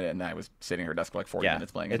desk for a minute," and I was sitting at her desk for 40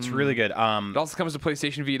 minutes playing it. It's really good. It also comes to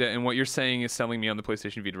PlayStation Vita, and what you're saying is selling me on the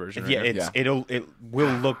PlayStation Vita version. Right? It will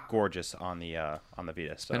look gorgeous on the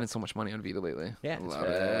Vita. So. Spending so much money on Vita lately. Yeah, love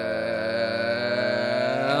it.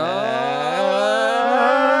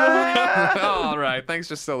 All right, thanks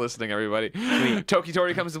for still listening, everybody.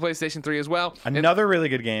 Tokitori comes to PlayStation 3 as well. Another really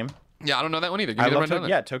good game. Yeah, I don't know that one either.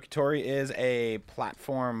 Tokitori is a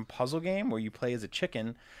platform puzzle game where you play as a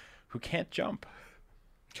chicken who can't jump.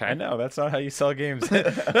 Okay. I know, that's not how you sell games.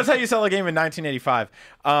 That's how you sell a game in 1985.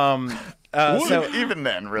 Even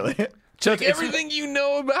then, really. Take everything you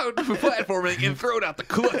know about platforming and throw it out the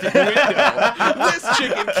clucking window. This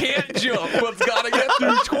chicken can't jump, but's got to get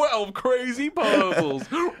through 12 crazy puzzles.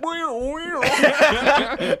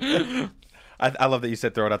 I love that you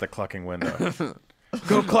said throw it out the clucking window.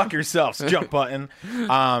 Go clock yourselves. Jump button.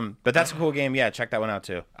 But that's a cool game. Yeah, check that one out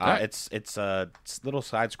too. Right. It's a little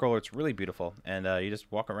side scroller. It's really beautiful, and you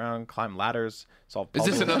just walk around, climb ladders, solve Is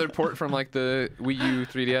puzzles. this another port from like the Wii U,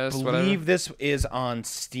 3DS, I whatever? believe this is on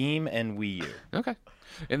Steam and Wii U. Okay.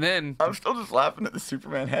 And then I'm still just laughing at the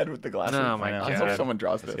Superman head with the glasses. Oh my I God. hope someone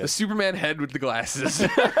draws this. the Superman head with the glasses.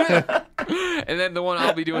 And then the one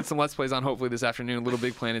I'll be doing some Let's Plays on hopefully this afternoon, Little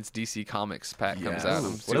Big Planet's DC Comics pack comes out.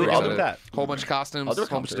 I'm What do super we do excited. with that? Whole bunch of costumes, I'll do a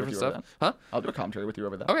whole bunch of commentary different with you stuff. over Huh? I'll do a commentary with you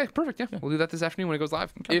over that. Okay, perfect. Yeah, we'll do that this afternoon when it goes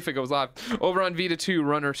live. If it goes live. Over on Vita 2,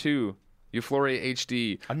 Runner 2, Euphoria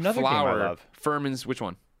HD, Another game I Flower, love. Furman's, which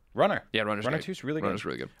one? Runner. Yeah, Runner's Runner great. 2 is really good. Runner's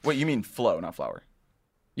really good. Wait, you mean Flow, not Flower?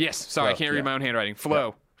 Yes, sorry, I can't read my own handwriting.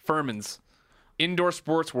 Flow, Furman's, Indoor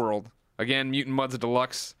Sports World, again, Mutant Mudds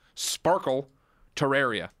Deluxe, Sparkle,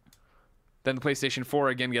 Terraria. Then the PlayStation 4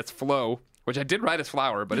 again gets Flow, which I did write as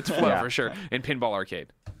Flower, but it's Flow for sure, and Pinball Arcade.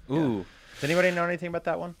 Ooh. Does anybody know anything about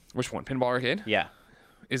that one? Which one? Pinball Arcade? Yeah.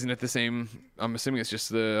 Isn't it the same? I'm assuming it's just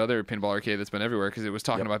the other Pinball Arcade that's been everywhere because it was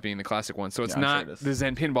talking about being the classic one. So it's not the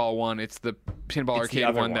Zen Pinball one. It's the Pinball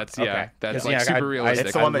Arcade one. That's that's like super realistic.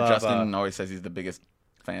 It's the one that Justin always says he's the biggest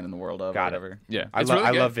fan in the world of. Got whatever. it. Yeah, I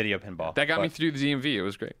love video pinball. That got me through the DMV. It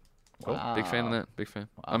was great. Wow. Big fan of that. Big fan.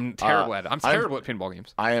 I'm terrible at it. I'm terrible at pinball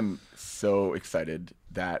games. I am so excited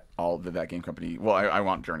that that game company. Well, I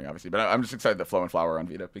want Journey obviously, but I'm just excited that Flow and Flower are on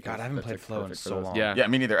Vita because God, I haven't played Flow in so long. Yeah. Yeah,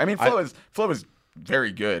 me neither. I mean, Flow is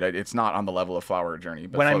very good. It's not on the level of Flower or Journey,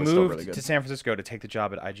 but When Flow I is still really moved good. to San Francisco to take the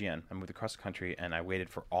job at IGN, I moved across the country and I waited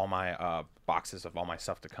for all my boxes of all my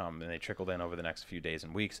stuff to come, and they trickled in over the next few days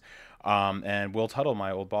and weeks. And Will Tuttle,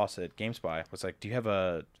 my old boss at GameSpy, was like, "Do you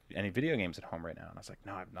have any video games at home right now?" And I was like,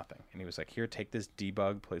 "No, I have nothing." And he was like, "Here, take this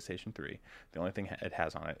debug PlayStation 3. The only thing it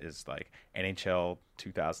has on it is like NHL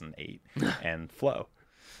 2008 and Flow."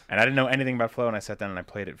 And I didn't know anything about Flow, and I sat down and I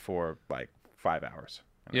played it for like 5 hours.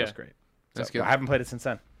 And it was great. That's So, good. I haven't played it since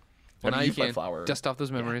then. Well, now you can Flower. dust off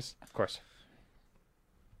those memories. Of course.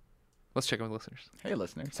 Let's check in with listeners. Hey,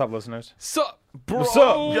 listeners. What's up, listeners? Sup, bro? What's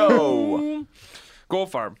up? Yo.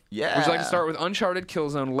 Gold Farm. Yeah. Would you like to start with Uncharted,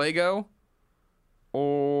 Killzone, Lego,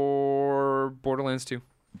 or Borderlands 2?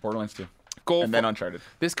 Borderlands 2. Gold And then Uncharted.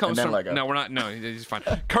 This comes And then from Lego. No, we're not. No, it's fine.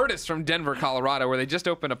 Curtis from Denver, Colorado, where they just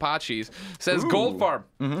opened Apache's, says Gold Farm.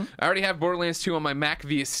 I already have Borderlands 2 on my Mac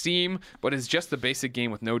via Steam, but it's just the basic game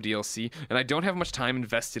with no DLC, and I don't have much time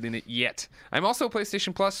invested in it yet. I'm also a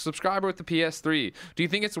PlayStation Plus subscriber with the PS3. Do you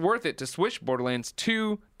think it's worth it to switch Borderlands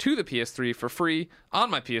 2 to the PS3 for free on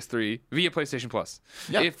my PS3 via PlayStation Plus?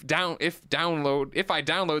 Yeah. If I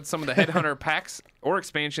download some of the Headhunter packs or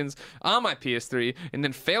expansions on my PS3 and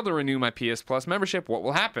then fail to renew my PS Plus membership, what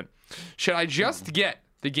will happen? Should I just get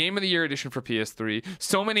the Game of the Year edition for PS3?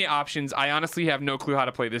 So many options. I honestly have no clue how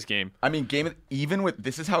to play this game. I mean, even with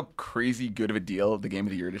this is how crazy good of a deal the Game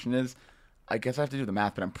of the Year edition is. I guess I have to do the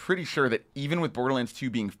math, but I'm pretty sure that even with Borderlands 2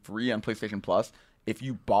 being free on PlayStation Plus, if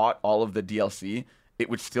you bought all of the DLC, it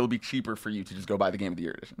would still be cheaper for you to just go buy the Game of the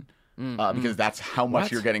Year edition because that's how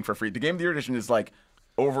much you're getting for free. The Game of the Year edition is like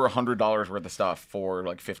over $100 worth of stuff for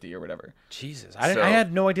like $50 or whatever. Jesus, I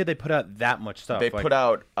had no idea they put out that much stuff. They put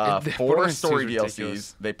out 4 Borderlands story 2 is DLCs.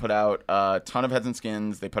 ridiculous. They put out a ton of heads and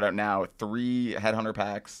skins. They put out now 3 Headhunter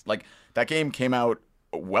packs. Like that game came out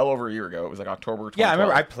well over a year ago. It was like October 2012. Yeah, I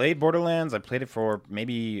remember I played Borderlands. I played it for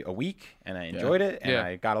maybe a week, and I enjoyed it, and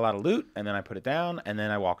I got a lot of loot, and then I put it down, and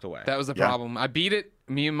then I walked away. That was the problem. I beat it.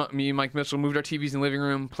 Me and Mike Mitchell moved our TVs in the living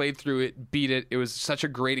room, played through it, beat it. It was such a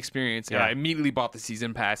great experience. And I immediately bought the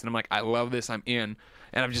season pass, and I'm like, I love this. I'm in.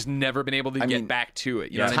 And I've just never been able to get back to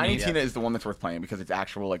it. You know what I Tiny mean? Tina is the one that's worth playing because it's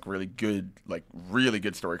actual like really good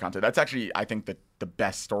story content. That's actually I think the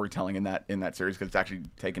best storytelling in that series because it's actually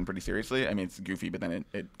taken pretty seriously. I mean, it's goofy, but then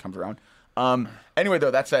it comes around. Anyway,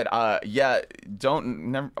 though, that said,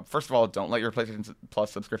 first of all, don't let your PlayStation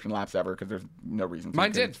Plus subscription lapse ever because there's no reason to.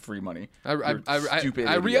 Mine did. It's free money. I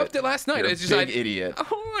re-upped it last night. You're it's a just big idiot.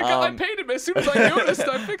 Oh my god, I paid it, but as soon as I noticed,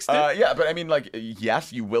 I fixed it. Yeah, but I mean, like,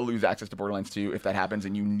 yes, you will lose access to Borderlands 2 if that happens,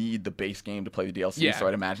 and you need the base game to play the DLC. Yeah. So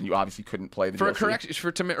I'd imagine you obviously couldn't play the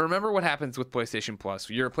DLC. Remember what happens with PlayStation Plus.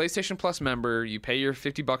 You're a PlayStation Plus member. You pay your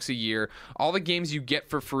 $50 a year. All the games you get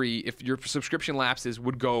for free, if your subscription lapses,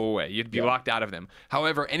 would go away. You'd be locked out of them.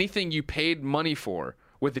 However, anything you paid money for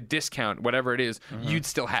with a discount, whatever it is, you'd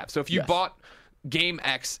still have. So if you bought Game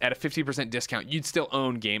X at a 50% discount, you'd still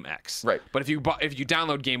own Game X. Right. But if you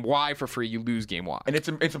download Game Y for free, you lose Game Y. And it's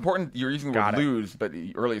important. You're using the word lose, but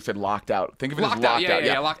earlier you said locked out. Think of it as locked out.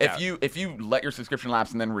 Yeah, locked out. If you let your subscription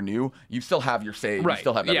lapse and then renew, you still have your save. Right. You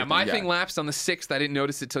still have everything. Yeah, my thing lapsed on the 6th. I didn't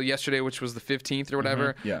notice it till yesterday, which was the 15th or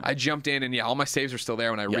whatever. Yeah. I jumped in and all my saves are still there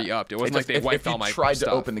when I re-upped. It wasn't like they wiped all my If you tried stuff.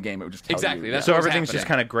 to open the game, it would just tell exactly. you. That's so what everything's just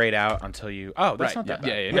kind of grayed out until you. Oh, that's not that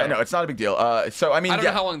bad. Yeah, no, it's not a big deal. So I mean, I don't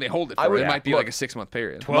know how long they hold it for. It might be like a 6-month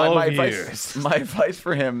period. 12 years. My advice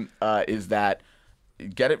for him is that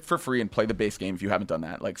get it for free and play the base game if you haven't done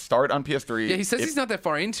that. Like, start on PS3. Yeah, he says he's not that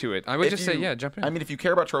far into it. I would just say, jump in. I mean, if you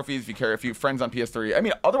care about trophies, if you have friends on PS3, I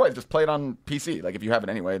mean, otherwise just play it on PC. Like, if you have it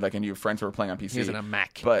anyway, like, and you have friends who are playing on PC. He has it on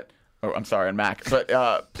Mac. I'm sorry, on Mac. But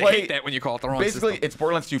they hate that when you call it the wrong basically, system. it's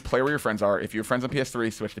Borderlands 2. Play where your friends are. If you have friends on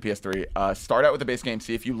PS3, switch to PS3. Start out with the base game.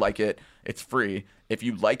 See if you like it. It's free. If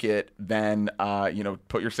you like it, then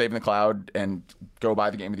put your save in the cloud and go buy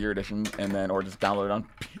the Game of the Year edition, and then or just download it on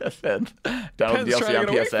PSN. Download the DLC on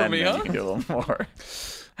PSN, and you can do a little more.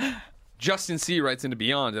 Justin C. writes into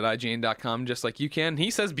Beyond at IGN.com just like you can.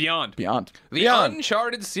 He says Beyond. Beyond. The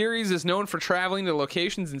Uncharted series is known for traveling to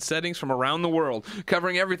locations and settings from around the world,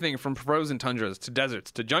 covering everything from frozen tundras to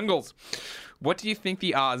deserts to jungles. What do you think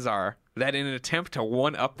the odds are that in an attempt to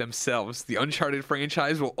one-up themselves, the Uncharted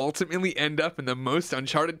franchise will ultimately end up in the most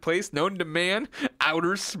uncharted place known to man,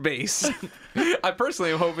 outer space? I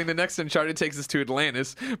personally am hoping the next Uncharted takes us to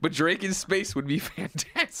Atlantis, but Drake in space would be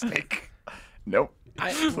fantastic. Nope.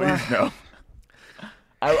 Please no.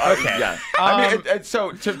 Okay. Yeah. I mean,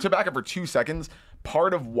 so to back up for 2 seconds,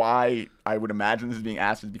 part of why I would imagine this is being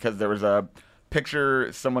asked is because there was a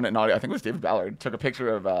picture someone at Naughty, I think it was David Ballard, took a picture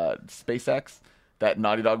of SpaceX that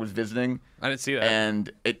Naughty Dog was visiting. I didn't see that. And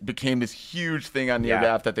it became this huge thing on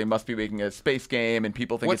NeoGAF that they must be making a space game, and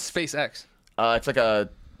people think What's SpaceX? It's like a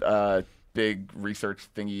big research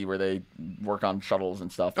thingy where they work on shuttles and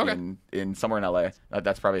stuff in somewhere in LA.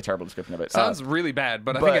 That's probably a terrible description of it. Sounds really bad,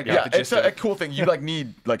 but I think I got the gist it's a cool thing. You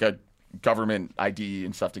need like a government ID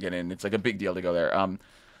and stuff to get in. It's like a big deal to go there.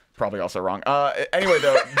 Probably also wrong. Anyway,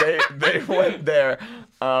 though, they went there,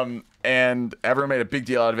 and everyone made a big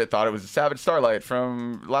deal out of it. Thought it was Savage Starlight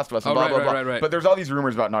from Last of Us, and blah blah blah. Right. But there's all these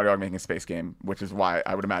rumors about Naughty Dog making a space game, which is why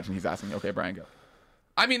I would imagine he's asking. Okay, Brian, go.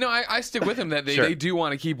 I mean, no, I stick with him that they do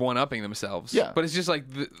want to keep one-upping themselves. Yeah. But it's just like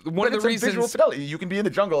one of the reasons. Visual fidelity. You can be in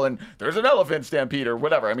the jungle and there's an elephant stampede or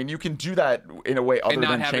whatever. I mean, you can do that in a way other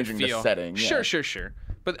than changing the setting. Sure.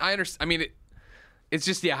 But I understand. I mean, it's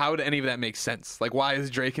just, how would any of that make sense? Like, why is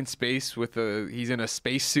Drake in space he's in a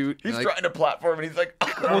spacesuit? He's trying to platform and he's like...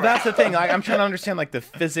 Well, that's the thing. I'm trying to understand, the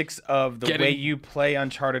physics of the way you play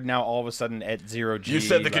Uncharted now all of a sudden at 0G. You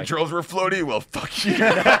said the controls were floaty? Well, fuck you.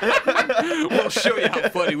 We'll show you how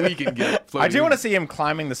floaty we can get. I do want to see him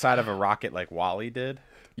climbing the side of a rocket like Wally did.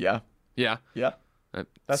 Yeah.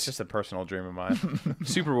 That's just a personal dream of mine.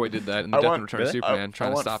 Superboy did that in the Death and Return of Superman,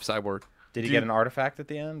 trying to stop Cyborg. Did he get an artifact at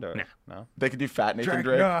the end? Or no? They could do Fat Nathan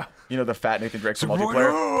Drake. The Fat Nathan Drake from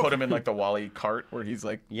multiplayer. Put him in the Wally cart where he's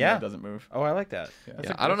doesn't move. Oh, I like that.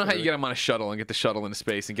 Yeah. I don't know how you get him on a shuttle and get the shuttle into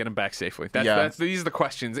space and get him back safely. These are the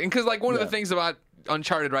questions. And because one of the things about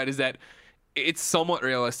Uncharted, right, is that it's somewhat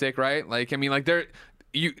realistic, right? There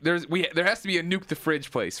has to be a nuke the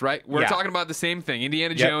fridge place, right? We're talking about the same thing.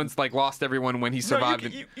 Indiana Jones lost everyone when he survived.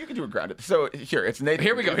 You can do it grounded. So it's Nathan.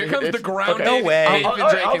 Here we go. Here comes the grounded. No way. I'll do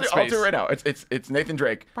it right now. It's Nathan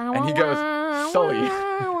Drake, and he goes, Sully.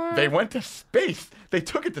 They went to space. They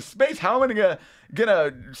took it to space. How am I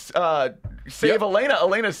gonna save Elena?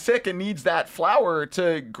 Elena's sick and needs that flour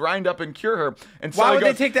to grind up and cure her. And why would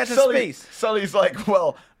they take that to space? Sully's like,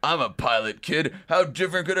 well, I'm a pilot, kid. How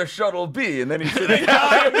different could a shuttle be? And then he's sitting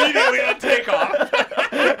down immediately on takeoff.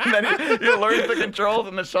 And then he learns the controls,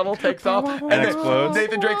 and the shuttle takes off. And explodes.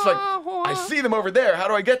 Nathan Drake's like, I see them over there. How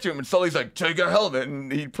do I get to him? And Sully's like, take a helmet.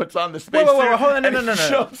 And he puts on the space suit. Hold on. No.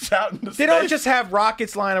 Jumps out into space. They don't just have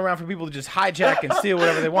rockets lying around for people to just hijack and steal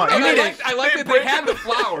whatever they want. I like that they had the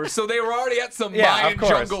flowers, so they were already at some Mayan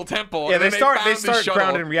jungle temple. Yeah, and they start shuttle,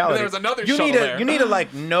 grounded in reality. There was another shuttle there. You need to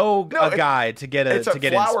know a guy to get in space. It's a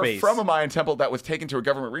flower from a Mayan temple that was taken to a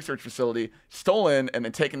government research facility, stolen, and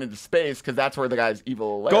then taken into space because that's where the guy's evil.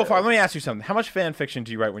 Goldfarb, let me ask you something. How much fan fiction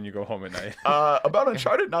do you write when you go home at night? About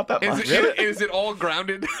Uncharted, not that much. Is it all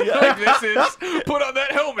grounded? Like this is? Put on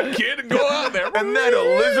that helmet, kid, and go out there. And then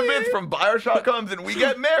Elizabeth from BioShock comes and we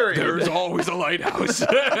get married. There's always a lighthouse.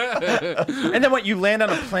 And then what? You land on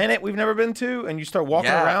a planet we've never been to, and you start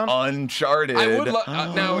walking around. Uncharted. I would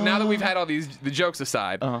now that we've had all the jokes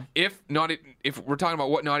aside, if we're talking about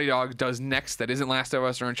what Naughty Dog does next that isn't Last of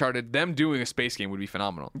Us or Uncharted, them doing a space game would be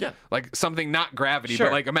phenomenal. Yeah, like something not Gravity,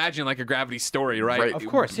 but like imagine like a Gravity story, right? Of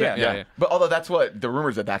course, yeah. But although that's what the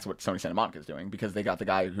rumors that's what Sony Santa Monica is doing because they got the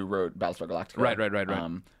guy who wrote Battlestar Galactica.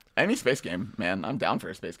 Right. Any space game, man, I'm down for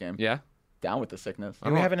a space game. Yeah. Down with the sickness.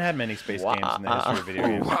 We haven't had many space games in the history of video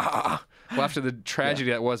games. Well, after the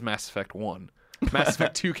tragedy that was Mass Effect 1, Mass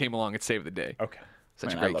Effect 2 came along and saved the day. Okay.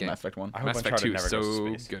 Such a great I love game. Mass Effect 1. I Mass hope Effect 2 Uncharted is never goes so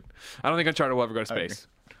to space. good. I don't think Uncharted will ever go to space.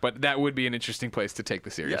 But that would be an interesting place to take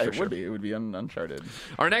the series. Yeah, for sure. It would be Uncharted.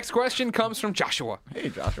 Our next question comes from Joshua. Hey,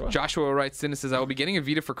 Joshua. Joshua writes in and says, I will be getting a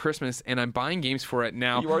Vita for Christmas, and I'm buying games for it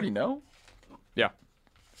now. You already know? Yeah.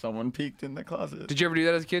 Someone peeked in the closet. Did you ever do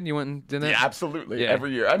that as a kid? You went and did that? Yeah, absolutely. Yeah.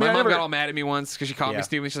 Every year. My mom got all mad at me once because she called me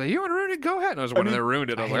stupid. She's like, "You want to ruin it? Go ahead." And I was one of them that ruined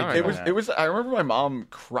it. I was like, all right. It was. I remember my mom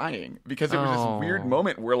crying because it was this weird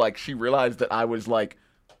moment where like she realized that I was like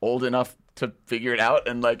old enough to figure it out,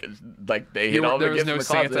 and like they hid all the gifts in the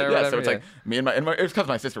closet. So it's like me and my it was because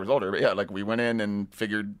my sister was older, but yeah, like we went in and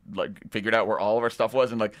figured out where all of our stuff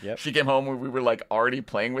was, and like she came home when we were like already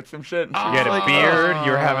playing with some shit. And you had a beard.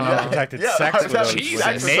 You were having unprotected sex with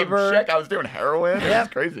a neighbor. I was doing heroin. Yeah, it was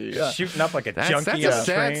crazy. Yeah. Shooting up like a junkie. That's a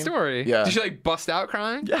sad story. Yeah. Did she like bust out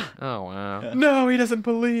crying? Yeah. Oh wow. Yeah. No, he doesn't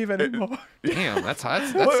believe anymore. Damn, that's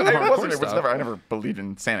some Well, hardcore stuff. I never believed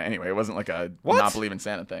in Santa anyway. It wasn't like a not believe in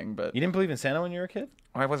Santa thing. But You didn't believe in Santa when you were a kid?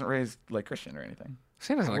 I wasn't raised like Christian or anything.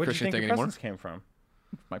 Santa's not a Where did you Christian think thing your anymore. presents came from?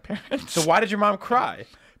 My parents. So why did your mom cry?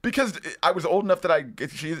 Because I was old enough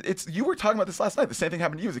that you were talking about this last night. The same thing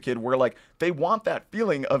happened to you as a kid, where like they want that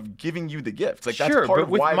feeling of giving you the gifts. Like that's sure, part but of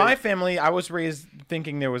with why my family, I was raised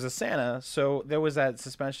thinking there was a Santa, so there was that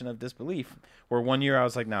suspension of disbelief. Where one year I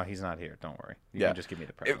was like, "No, he's not here. Don't worry. You can just give me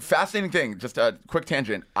the present." Fascinating thing. Just a quick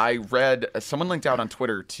tangent. I read someone linked out on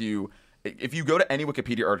Twitter to. If you go to any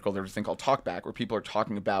Wikipedia article, there's a thing called Talkback where people are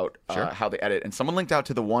talking about how they edit. And someone linked out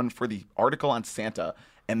to the one for the article on Santa,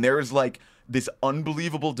 and there's like this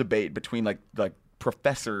unbelievable debate between like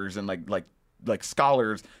professors and like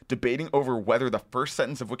scholars debating over whether the first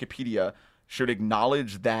sentence of Wikipedia should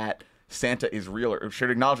acknowledge that Santa is real or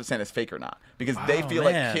should acknowledge that Santa is fake or not, because they feel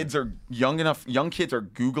like young kids are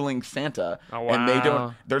Googling Santa and they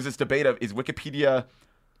don't. There's this debate of, is Wikipedia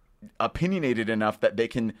opinionated enough that they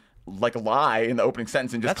can like lie in the opening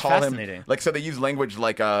sentence and just call him like, so they use language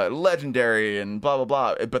like legendary and blah blah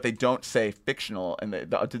blah, but they don't say fictional, and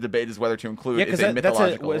the debate is whether to include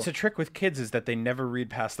mythological. It's a trick with kids is that they never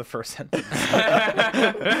read past the first sentence.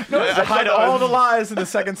 Hide all the lies in the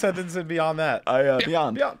second sentence and beyond that.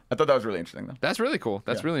 Beyond. I thought that was really interesting though. That's really cool.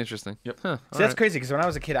 That's really interesting. Yep. Huh, that's crazy because when I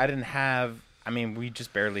was a kid, I didn't have. I mean, we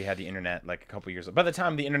just barely had the internet like a couple years ago. By the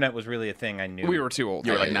time the internet was really a thing, I knew. We were too old.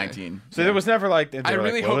 You were like 19. So there was never like... I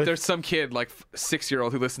really hope there's some kid, like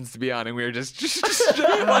 6-year-old, who listens to Beyond, and we were just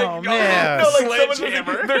oh, man.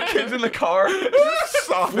 Sledgehammer. Their kids in the car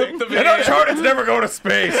sobbing. And Uncharted's never going to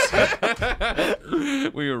space.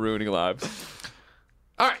 We were ruining lives.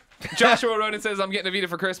 All right. Joshua Ronan says, I'm getting a Vita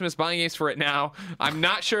for Christmas, buying games for it now. I'm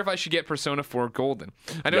not sure if I should get Persona 4 Golden.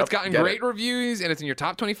 I know it's gotten great reviews, and it's in your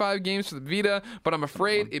top 25 games for the Vita, but I'm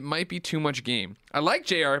afraid it might be too much game. I like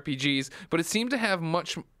JRPGs, but it seems to have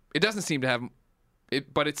much... It doesn't seem to have...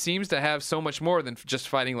 But it seems to have so much more than just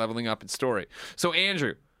fighting, leveling up, and story. So,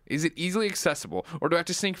 Andrew, is it easily accessible, or do I have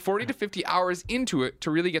to sink 40 to 50 hours into it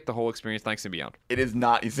to really get the whole experience, thanks and beyond? It is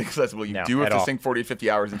not easily accessible. You do have to sink 40 to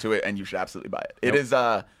 50 hours into it, and you should absolutely buy it. It is...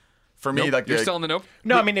 For me, like you're still in the nope.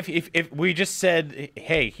 No, I mean, if we just said,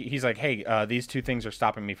 hey, he's like, hey, these two things are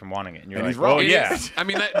stopping me from wanting it, and you're like, wrong. Oh yeah. I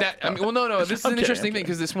mean, no. This is an interesting thing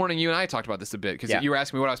because this morning you and I talked about this a bit because you were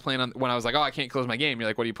asking me what I was playing on when I was like, oh, I can't close my game. You're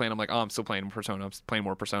like, what are you playing? I'm like, oh, I'm still playing Persona. I'm playing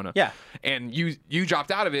more Persona. Yeah. And you dropped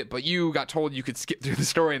out of it, but you got told you could skip through the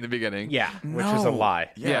story in the beginning. Yeah, which was a lie.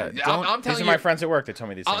 Yeah. I'm telling these you, are my friends at work that told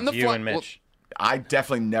me these things. You and Mitch. I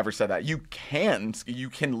definitely never said that. You can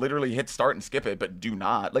literally hit start and skip it, but do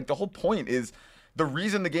not. Like the whole point is. The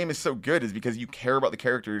reason the game is so good is because you care about the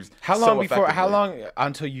characters. How long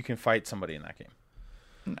until you can fight somebody in that game?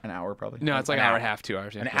 An hour, probably. No, it's like an hour and a half, 2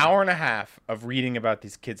 hours. An hour and a half of reading about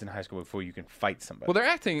these kids in high school before you can fight somebody. Well, they're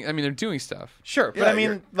acting. I mean, they're doing stuff. Sure, but I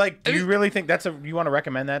mean, like, do you really think you want to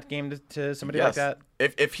recommend that game to somebody like that?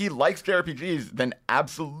 If he likes JRPGs, then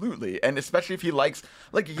absolutely. And especially if he likes,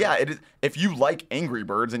 like, yeah, it is. If you like Angry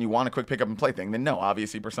Birds and you want a quick pick up and play thing, then no,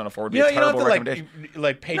 obviously Persona 4 would be a terrible recommendation.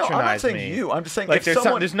 Like patronize me. No, I'm not saying you. I'm just saying like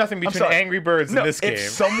there's nothing between Angry Birds and this game. If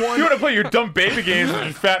someone, you want to play your dumb baby games with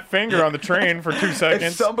your fat finger on the train for 2 seconds.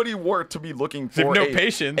 If somebody were to be looking for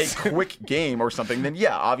patience. a quick game or something, then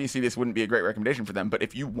yeah, obviously this wouldn't be a great recommendation for them. But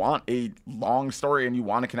if you want a long story and you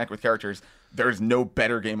want to connect with characters, there's no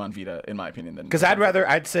better game on Vita, in my opinion, than. Because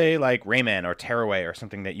I'd say like Rayman or Tearaway or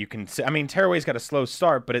something that you can. I mean, Tearaway's got a slow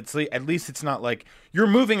start, but at least it's not like you're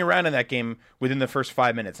moving around in that game within the first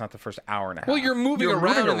 5 minutes, not the first hour and a half. Well, you're moving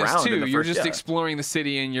around in this too. You're just exploring the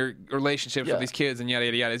city and your relationships with these kids and yada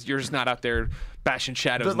yada yada. You're just not out there bashing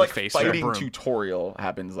shadows in the face. The fighting tutorial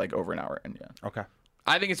happens like over an hour, and Okay.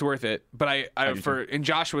 I think it's worth it, but in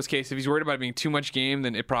Joshua's case, if he's worried about it being too much game,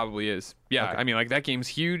 then it probably is. Yeah, okay. I mean, like that game's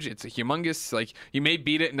huge. It's a humongous. Like you may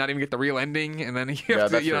beat it and not even get the real ending, and then you have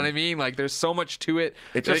to, you know what I mean? Like there's so much to it.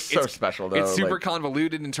 It's just so special, though. It's super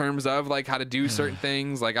convoluted in terms of like how to do certain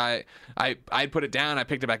things. Like I put it down, I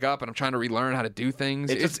picked it back up, and I'm trying to relearn how to do things.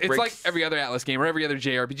 It's like every other Atlas game or every other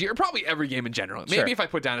JRPG or probably every game in general. Maybe if I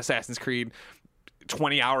put down Assassin's Creed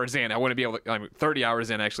 20 hours in, I wouldn't be able to. 30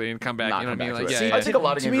 hours in actually, and come back. You know what I mean? Like, yeah. I think a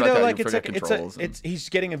lot of games like that, it's he's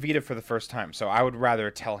getting a Vita for the first time, so I would rather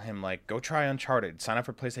tell him like, go try Uncharted, sign up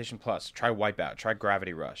for PlayStation Plus, try Wipeout, try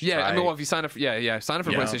Gravity Rush. Yeah, I mean, well, if you sign up, sign up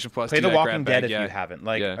for PlayStation Plus. Play The Walking Dead if you haven't.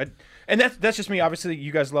 Like, and that's just me. Obviously,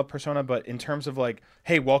 you guys love Persona, but in terms of like,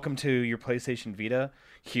 hey, welcome to your PlayStation Vita.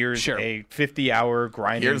 Here's a 50-hour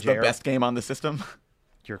grinding. Here's the best game on the system.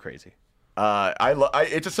 You're crazy.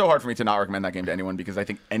 It's just so hard for me to not recommend that game to anyone because I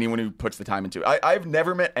think anyone who puts the time into it, I've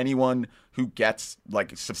never met anyone who gets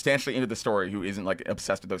like substantially into the story who isn't like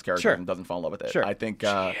obsessed with those characters and doesn't fall in love with it. I think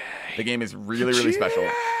the game is really, really special,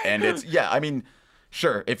 and it's I mean.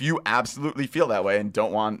 Sure, if you absolutely feel that way and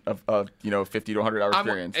don't want a 50 to 100 hour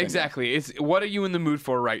experience. Exactly. It's what are you in the mood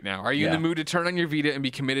for right now? Are you in the mood to turn on your Vita and be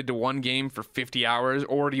committed to one game for 50 hours,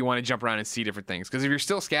 or do you want to jump around and see different things? Because if you're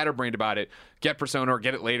still scatterbrained about it, get Persona or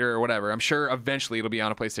get it later or whatever. I'm sure eventually it'll be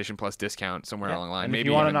on a PlayStation Plus discount somewhere along the line. And if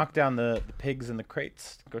you want to knock down the pigs in the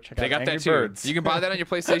crates, go check out Angry that too. Birds. You can buy that on your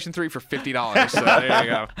PlayStation 3 for $50. So there you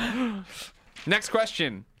go. Next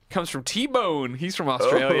question comes from T-Bone. He's from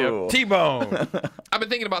Australia. Oh. T-Bone. I've been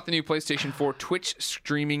thinking about the new PlayStation 4 Twitch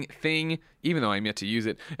streaming thing, even though I'm yet to use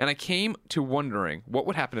it, and I came to wondering what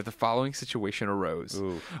would happen if the following situation arose.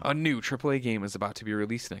 Ooh. A new AAA game is about to be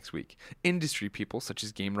released next week. Industry people, such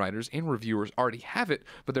as game writers and reviewers, already have it,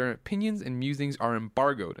 but their opinions and musings are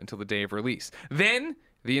embargoed until the day of release. Then,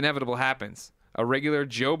 the inevitable happens. A regular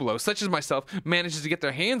Joe Blow, such as myself, manages to get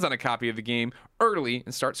their hands on a copy of the game early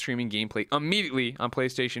and start streaming gameplay immediately on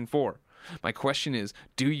PlayStation 4. My question is,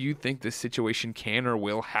 do you think this situation can or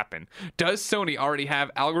will happen? Does Sony already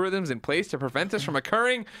have algorithms in place to prevent this from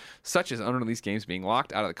occurring, such as unreleased games being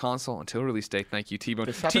locked out of the console until release date? Thank you, T-Bone.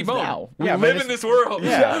 T-Bone, we live in this world.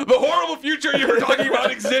 Yeah. The horrible future you were talking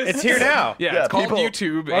about exists. It's here now. It's called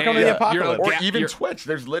YouTube. Welcome to the apocalypse. Or even Twitch.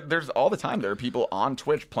 There's all the time there are people on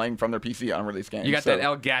Twitch playing from their PC unreleased games. You got that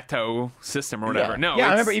Elgato system or whatever. No,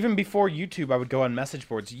 I remember even before YouTube, I would go on message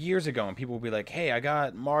boards years ago, and people would be like, "Hey, I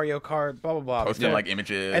got Mario Kart, blah blah blah." Posting like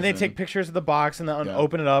images, and they take pictures of the box and then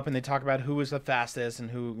open it up, and they talk about who was the fastest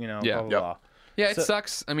and who blah blah blah. Yeah, it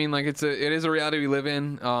sucks. I mean, like it is a reality we live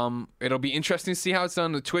in. It'll be interesting to see how it's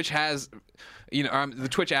done. The Twitch has, the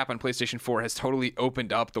Twitch app on PlayStation 4 has totally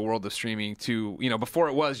opened up the world of streaming to, before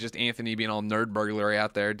it was just Anthony being all nerd burglary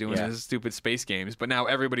out there doing his stupid space games, but now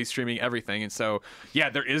everybody's streaming everything, and so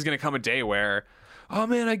there is going to come a day where, oh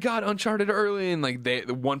man, I got Uncharted early, and like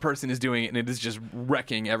the one person is doing it, and it is just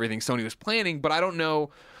wrecking everything Sony was planning. But I don't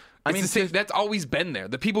know. I mean, that's always been there.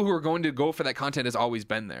 The people who are going to go for that content has always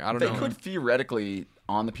been there. I don't know. They could theoretically,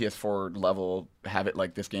 on the PS4 level, have it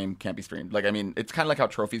like this game can't be streamed. Like, I mean, it's kind of like how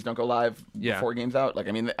trophies don't go live before games out. Like,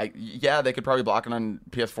 I mean, they could probably block it on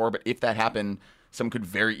PS4, but if that happened, someone could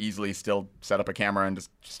very easily still set up a camera and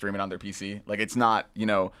just stream it on their PC. Like, it's not,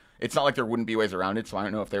 it's not like there wouldn't be ways around it, so I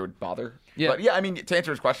don't know if they would bother. Yeah. But I mean, to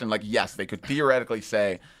answer his question, like, yes, they could theoretically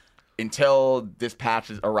say, until this patch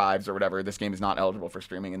arrives or whatever, this game is not eligible for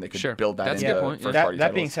streaming, and they could build that into first-party titles.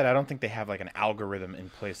 That being said, I don't think they have like an algorithm in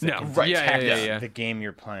place that can detect the game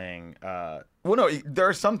you're playing. Well, no, there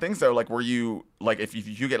are some things though, like where you if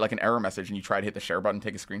you get like an error message and you try to hit the share button,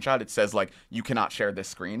 take a screenshot, it says like you cannot share this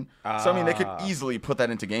screen. So I mean, they could easily put that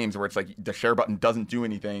into games where it's like the share button doesn't do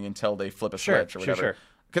anything until they flip a switch or whatever.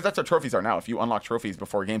 Because that's what trophies are now. If you unlock trophies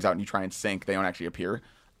before a game's out and you try and sync, they don't actually appear.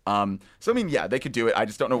 So I mean, they could do it. I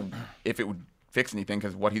just don't know if it would fix anything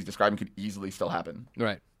because what he's describing could easily still happen.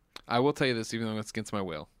 Right. I will tell you this, even though it's against my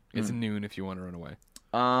will. It's noon if you want to run away.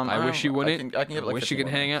 I wish you wouldn't. I can give it like wish you could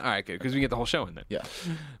hang out. All right, good, because we can get the whole show in then. Yeah.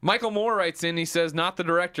 Michael Moore writes in. He says, not the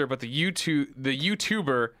director, but the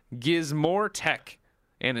YouTuber Gizmore Tech,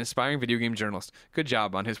 an inspiring video game journalist. Good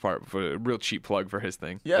job on his part for a real cheap plug for his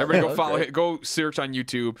thing. Yeah, everybody go follow it. Go search on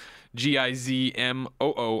YouTube. Gizmoore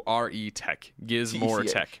Tech.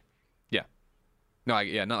 Gizmore Tech. Yeah. No,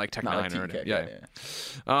 not like Tech 9 like or anything. Yeah.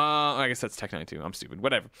 I guess that's Tech 9 too. I'm stupid.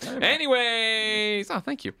 Whatever. Anyways,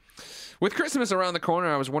 thank you. With Christmas around the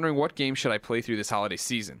corner, I was wondering what game should I play through this holiday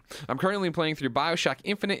season. I'm currently playing through BioShock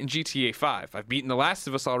Infinite and GTA 5. I've beaten The Last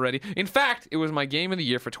of Us already. In fact, it was my game of the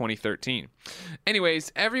year for 2013.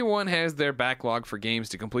 Anyways, everyone has their backlog for games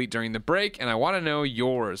to complete during the break, and I want to know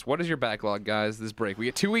yours. What is your backlog, guys, this break? We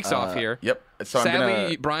get 2 weeks off here. Yep. So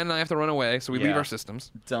sadly, Brian and I have to run away, so we leave our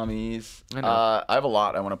systems. Dummies. I know. I have a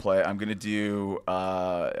lot I want to play. I'm going to do...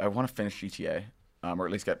 I want to finish GTA. Or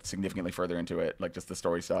at least get significantly further into it, like just the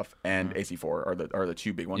story stuff, and AC4 are the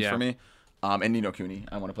 2 big ones for me. And Ni no Kuni,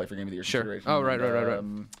 I want to play for Game of the Year consideration. Oh, right.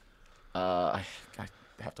 I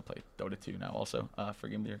have to play Dota 2 now also for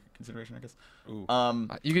Game of the Year consideration, I guess. Ooh.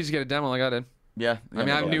 You could just get a demo like I did. Yeah. I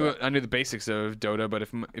mean, I knew the basics of Dota, but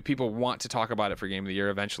if people want to talk about it for Game of the Year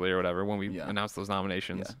eventually or whatever, when we announce those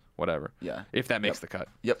nominations, whatever. Yeah. If that makes the cut.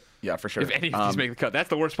 Yep. Yeah, for sure. If any of these make the cut, that's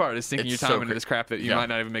the worst part, is sinking your time into this crap that you might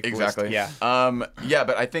not even make the list. Exactly. Yeah.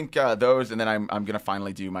 But I think those, and then I'm gonna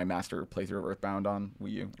finally do my master playthrough of Earthbound on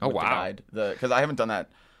Wii U. Oh wow. Because I haven't done that.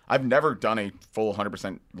 I've never done a full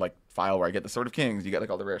 100% like file where I get the Sword of Kings. You get like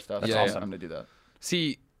all the rare stuff. That's awesome. I'm gonna do that.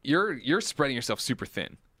 See, you're spreading yourself super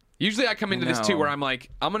thin. Usually I come into this too where I'm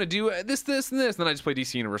like, I'm going to do this, and this, and then I just play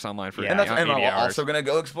DC Universe Online for 80 hours. And I'm also going to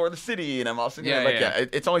go explore the city, and I'm also going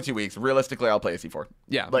to, it's only 2 weeks. Realistically, I'll play AC4.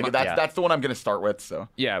 Yeah. That's the one I'm going to start with, so.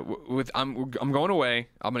 Yeah, I'm going away.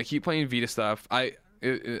 I'm going to keep playing Vita stuff.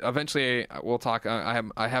 Eventually we'll talk.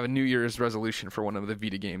 I have a New Year's resolution for one of the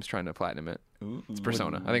Vita games, trying to platinum it. Ooh. It's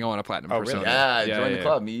Persona. I think I want to platinum Persona. Really? Yeah, join the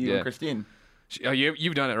club. Me, you, and Christine.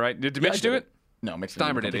 You've done it, right? Did Mitch do it? No, Mitch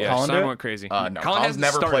Steimer did it. Yeah, Steimer went crazy. No, Colin's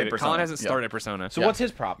never played Persona. Colin hasn't started Persona. So what's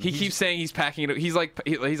his problem? He keeps saying he's packing it. He's like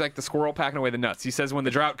the squirrel packing away the nuts. He says when the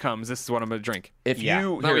drought comes, this is what I'm going to drink. If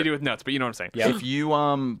you not what you do with nuts, but you know what I'm saying. Yeah. If you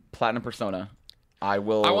platinum Persona, I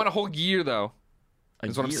will. I want a whole year though.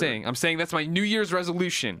 That's what I'm saying. I'm saying that's my New Year's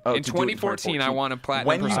resolution. In 2014, I want to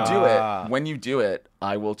platinum Persona. When you do it,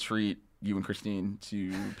 I will treat you and Christine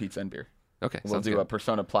to pizza and beer. Okay, we'll do a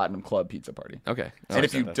Persona Platinum Club pizza party. Okay, and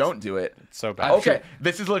if you don't do it, it's so bad. Okay,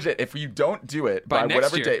 this is legit. If you don't do it by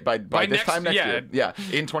whatever date, by this time next year,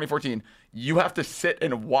 in 2014, you have to sit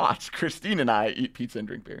and watch Christine and I eat pizza and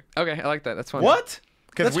drink beer. Okay, I like that. That's fun. What?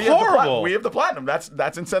 Because we horrible. We have the platinum.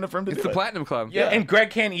 That's incentive for him to do it. It's the Platinum Club. Yeah, and Greg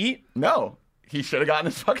can't eat? No. He should have gotten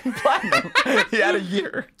his fucking platinum. He had a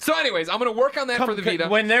year. So, anyways, I'm gonna work on that for the Vita.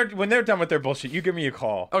 When they're done with their bullshit, you give me a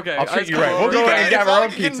call. Okay, I'll treat you right. We'll go in and have our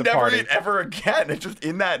own pizza party. Never eat ever again. It's just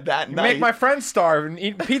in that night. Make my friend starve and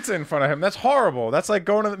eat pizza in front of him. That's horrible. That's like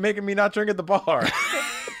making me not drink at the bar.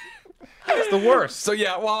 It's the worst. So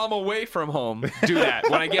yeah, while I'm away from home, do that.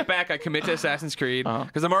 When I get back, I commit to Assassin's Creed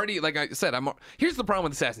because I'm already, like I said, here's the problem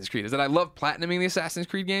with Assassin's Creed is that I love platinuming the Assassin's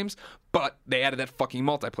Creed games, but they added that fucking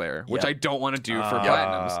multiplayer, which I don't want to do for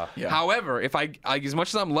platinums. Yeah. However, if I as much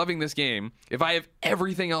as I'm loving this game, if I have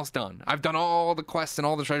everything else done, I've done all the quests and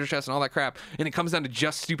all the treasure chests and all that crap, and it comes down to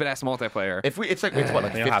just stupid ass multiplayer. It's what,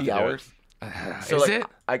 like 50 hours? So is like,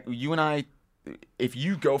 it? You and I. If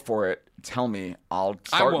you go for it, tell me. I'll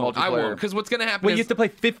start multiplayer. I won't, because what's going to happen is... Wait, you have to play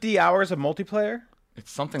 50 hours of multiplayer?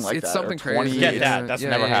 It's something like that. It's something crazy. Get that. That's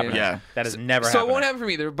never happened. Yeah. That has never happened. So it won't happen for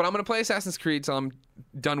me either, but I'm going to play Assassin's Creed till I'm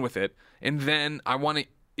done with it. And then I want to...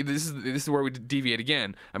 This is where we deviate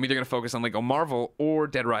again. I'm either going to focus on Lego Marvel or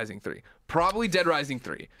Dead Rising 3. Probably Dead Rising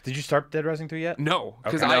 3. Did you start Dead Rising 3 yet? No.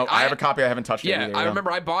 Because I have a copy. I haven't touched it either. I remember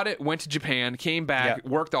I bought it, went to Japan, came back,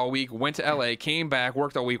 worked all week, went to LA, came back,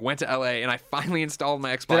 worked all week, went to LA, and I finally installed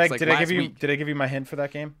my Xbox last week. Did I give you my hint for that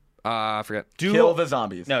game? I forget. Kill the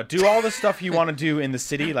zombies. No, do all the stuff you want to do in the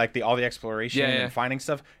city, like all the exploration and finding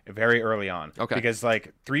stuff, very early on. Okay. Because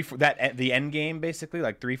like the end game basically,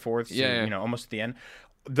 like 3/4, almost at the end.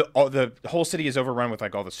 The whole city is overrun with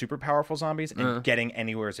like all the super powerful zombies, and getting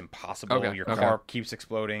anywhere is impossible. Okay. Your car keeps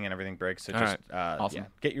exploding and everything breaks. So just awesome.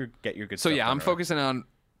 Get your good. So stuff I'm focusing on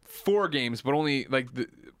 4 games, but only like the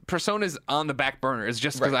Persona's on the back burner. It's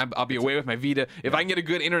just because I'll be away with my Vita. If I can get a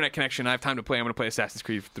good internet connection, I have time to play. I'm going to play Assassin's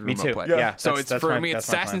Creed through remote play. Yeah. So it's for me. It's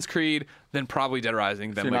Assassin's Creed, then probably Dead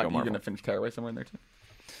Rising, then Lego Marvel. You're going to finish Caraway somewhere in there too.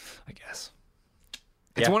 I guess.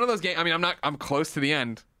 It's one of those games. I mean, I'm close to the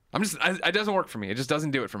end. It doesn't work for me. It just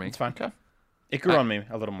doesn't do it for me. It's fine. Okay. It grew on me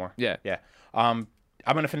a little more. Yeah. Yeah.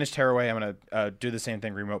 I'm going to finish Tearaway. I'm going to do the same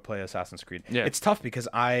thing, remote play Assassin's Creed. Yeah. It's tough because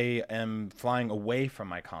I am flying away from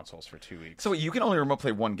my consoles for 2 weeks. So you can only remote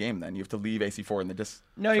play one game then? You have to leave AC4 in the disc?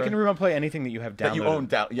 No, you can remote play anything that you have downloaded. That you own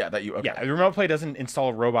that you... Okay. Yeah, the remote play doesn't install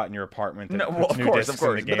a robot in your apartment. No, well, of course.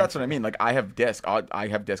 But that's what I mean. Like, I have discs. I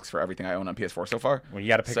have discs for everything I own on PS4 so far. Well, you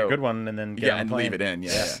got to pick a good one and then get and leave it in.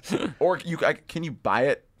 Yeah. Or can you buy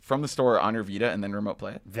it from the store on your Vita and then remote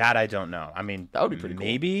play it? That I don't know. I mean, that would be pretty cool.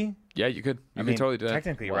 Maybe. Yeah, you could. You could totally do that.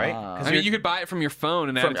 Technically, right? I mean, you could buy it from your phone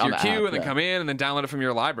and add it to your queue, and then come in and then download it from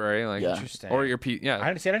your library, like Interesting. Or your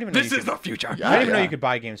I didn't even know this is the future. I didn't even know you could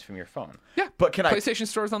buy games from your phone. Yeah, but PlayStation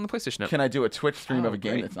stores on the PlayStation Network. Can I do a Twitch stream of a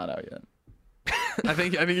game that's not out yet? I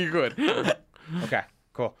think you could. Okay,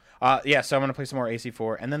 cool. So I'm gonna play some more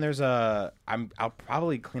AC4, and then there's I'll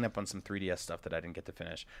probably clean up on some 3DS stuff that I didn't get to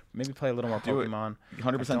finish. Maybe play a little more Pokemon.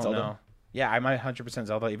 100% Zelda. Know. Yeah, I might 100%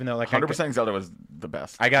 Zelda, even though 100% Zelda was the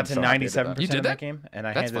best. I got to 97% of that game, and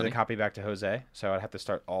I handed the copy back to Jose, so I'd have to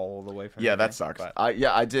start all the way from. Yeah, that sucks. But...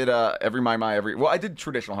 I did every Well, I did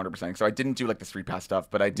traditional 100%, so I didn't do like the Street Pass stuff,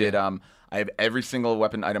 but I did. I have every single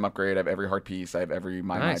weapon item upgrade. I have every heart piece. I have every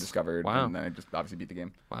Mai discovered. Wow. And then I just obviously beat the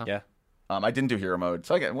game. Wow. Yeah. I didn't do hero mode,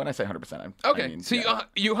 so when I say 100%, I mean, so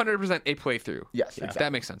you 100% a playthrough. Yes, exactly.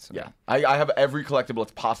 That makes sense. Yeah, I have every collectible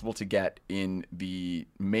it's possible to get in the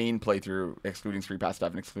main playthrough, excluding Street Pass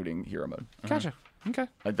stuff and excluding hero mode. Gotcha. Okay.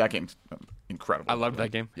 That game's incredible. I loved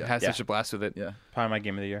that game. Yeah. I had such a blast with it. Yeah, probably my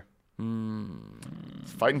game of the year.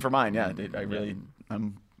 It's fighting for mine. Yeah, dude, I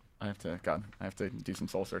have to do some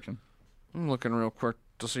soul searching. I'm looking real quick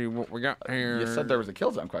to see what we got here. You said there was a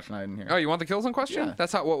Killzone question. I didn't hear. Oh, you want the Killzone question? Yeah.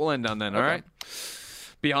 That's what we'll end on then. Okay. All right.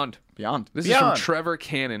 Beyond. This is from Trevor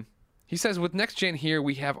Cannon. He says, with next gen here,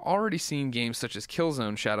 we have already seen games such as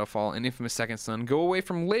Killzone, Shadowfall, and Infamous Second Son go away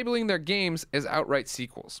from labeling their games as outright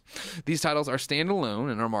sequels. These titles are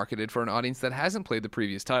standalone and are marketed for an audience that hasn't played the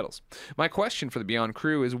previous titles. My question for the Beyond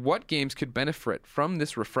crew is, what games could benefit from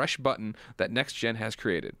this refresh button that next gen has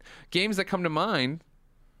created? Games that come to mind,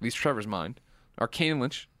 at least Trevor's mind, are Kane and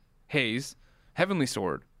Lynch, Haze, Heavenly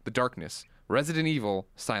Sword, The Darkness, Resident Evil,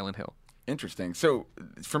 Silent Hill. Interesting. So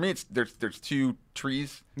for me, there's two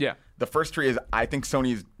trees. Yeah. The first tree is I think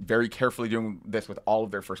Sony's very carefully doing this with all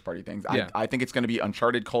of their first party things. Yeah. I think it's going to be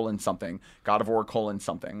Uncharted : something, God of War :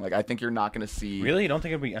 something. Like I think you're not going to see. Really, you don't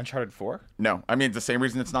think it'll be Uncharted 4? No, I mean it's the same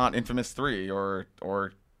reason it's not Infamous 3 or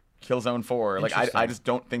Killzone 4. Like I just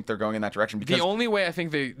don't think they're going in that direction. Because the only way I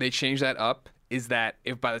think they change that up is that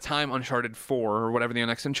if by the time Uncharted 4 or whatever the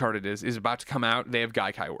next Uncharted is about to come out, they have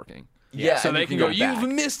Gaikai working. Yeah, so they can go, you've back.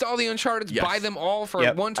 Missed all the Uncharted, buy them all for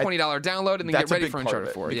one $20 download, and then get ready for Uncharted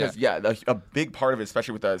 4. Because, a big part of it,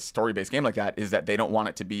 especially with a story-based game like that, is that they don't want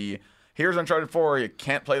it to be, here's Uncharted 4, you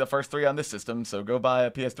can't play the first 3 on this system, so go buy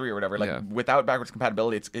a PS3 or whatever. Like, without backwards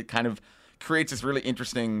compatibility, it kind of creates this really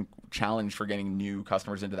interesting challenge for getting new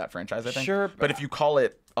customers into that franchise, I think. Sure. But if you call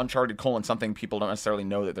it Uncharted : something, people don't necessarily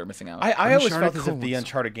know that they're missing out. I always felt as if the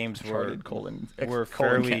Uncharted games were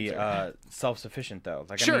fairly self-sufficient, though.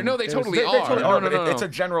 Like, sure, they totally are.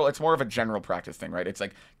 No. It's more of a general practice thing, right? It's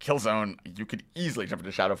like Killzone, you could easily jump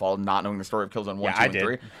into Shadowfall not knowing the story of Killzone 1, 2, and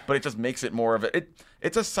 3. But it just makes it more of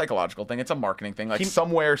it's a psychological thing. It's a marketing thing. Like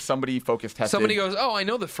somewhere somebody focused tested. Somebody goes, oh, I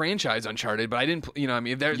know the franchise Uncharted, but I didn't,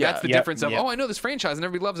 that's the difference of, oh, I know this franchise and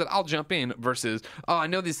everybody loves it, I'll jump in, versus, oh, I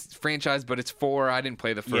know this franchise, but it's 4, I didn't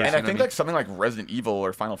play the first. And I think like something like Resident Evil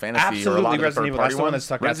or Final Fantasy absolutely, or a lot of Resident Evil. That's the one that's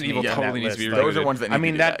stuck. Resident Evil totally needs to be rebooted. Those are ones that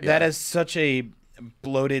need to be that is such a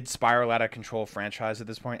bloated, spiral out of control franchise at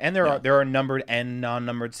this point. And there are numbered and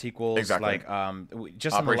non-numbered sequels. Exactly. Like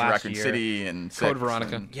just Operation in the last Raccoon year. City and Code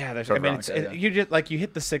Veronica. You just like you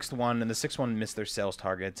hit the 6th one, and the 6th one missed their sales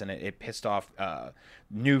targets, and it pissed off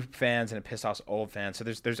new fans and it pissed off old fans. So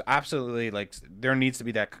there's absolutely like there needs to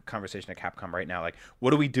be that conversation at Capcom right now. Like,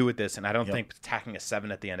 what do we do with this? And I don't think tacking a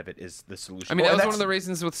 7 at the end of it is the solution. I mean, that was one of the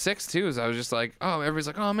reasons with 6 too. Is I was just like, oh, everybody's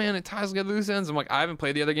like, oh man, it ties together loose ends. I'm like, I haven't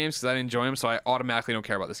played the other games because I didn't enjoy them, so I automatically don't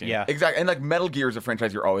care about this game. Yeah, exactly. And like Metal Gear is a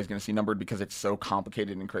franchise you're always going to see numbered because it's so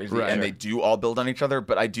complicated and crazy, and they do all build on each other.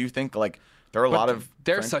 But I do think like there are a lot of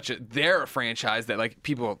they're a franchise that like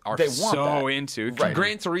people are so into. Right.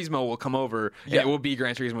 Gran Turismo will come over and it will be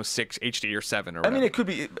Gran Turismo 6 HD or 7 or whatever. I mean, it could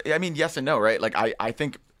be. I mean, yes and no, right? Like I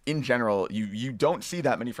think in general, you don't see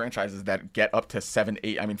that many franchises that get up to 7,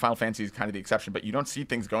 8. I mean, Final Fantasy is kind of the exception, but you don't see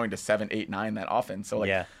things going to 7, 8, 9 that often. So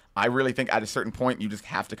like, I really think at a certain point you just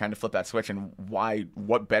have to kind of flip that switch. And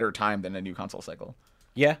what better time than a new console cycle?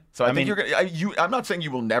 Yeah. So I think you're gonna. I'm not saying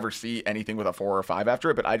you will never see anything with a 4 or 5 after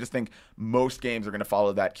it, but I just think most games are going to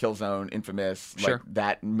follow that Killzone, Infamous, like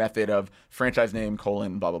that method of franchise name : blah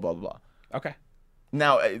blah blah blah blah. Okay.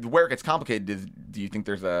 Now, where it gets complicated is, do you think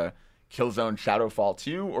there's a Killzone Shadowfall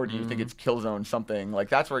 2, or do you think it's Killzone something? Like,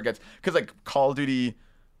 that's where it gets... Because, like, Call of Duty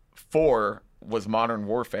 4 was Modern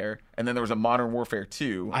Warfare, and then there was a Modern Warfare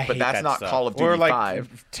 2, but that's not stuff. Call of Duty or like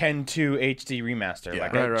 5. 10-2 HD remaster. Yeah.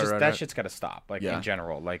 Like, that shit's got to stop, like, in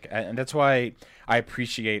general. Like, and that's why I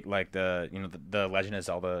appreciate, like, the Legend of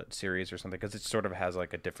Zelda series or something, because it sort of has,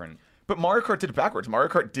 like, a different... But Mario Kart did it backwards. Mario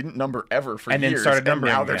Kart didn't number ever for years. And then started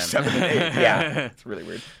numbering now they're 7 and 8. Yeah. It's really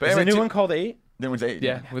weird. But is the new one called 8? There was 8.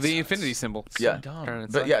 Yeah, with the infinity symbol. Yeah.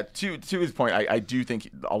 But yeah, to his point, I do think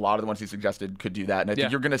a lot of the ones he suggested could do that. And I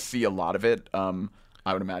think you're going to see a lot of it, I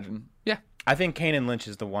would imagine. Yeah. I think Kane and Lynch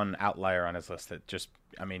is the one outlier on his list that just,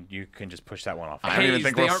 I mean, you can just push that one off. I don't even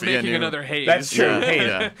think they aren't making another Haze. That's true.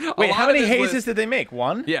 Haze. Wait, how many Hazes did they make?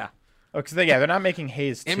 One? Yeah. Oh, because they're not making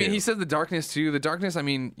Haze 2. I mean, he said the Darkness too. The Darkness, I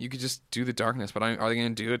mean, you could just do the Darkness, but are they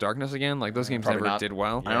going to do the Darkness again? Like, those games never did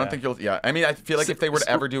well. I don't think you'll... Yeah, I mean, I feel like if they were to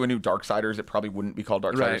ever do a new Darksiders, it probably wouldn't be called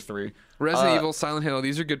Darksiders 3. Resident Evil, Silent Hill,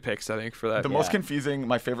 these are good picks, I think, for that. The most confusing,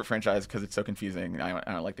 my favorite franchise, because it's so confusing, I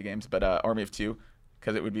don't like the games, but Army of Two,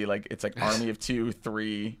 because it would be like, it's like Army of 2,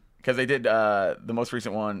 3... Because they did the most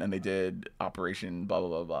recent one, and they did Operation blah, blah,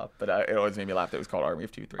 blah, blah. But it always made me laugh that it was called Army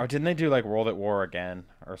of 2, 3. Or didn't they do, like, World at War again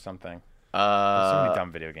or something? There's so many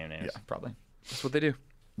dumb video game names. Yeah, probably. That's what they do.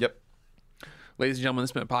 Yep. Ladies and gentlemen,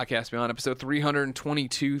 this has been Podcast Beyond, episode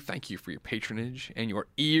 322. Thank you for your patronage and your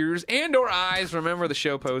ears and or eyes. Remember, the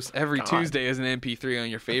show posts every Tuesday as an MP3 on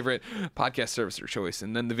your favorite podcast service of choice.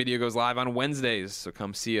 And then the video goes live on Wednesdays, so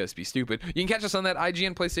come see us be stupid. You can catch us on that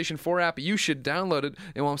IGN PlayStation 4 app. You should download it.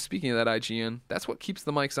 And while I'm speaking of that IGN, that's what keeps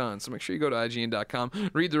the mics on. So make sure you go to IGN.com,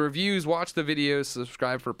 read the reviews, watch the videos,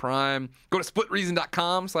 subscribe for Prime. Go to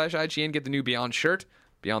splitreason.com/IGN, get the new Beyond shirt.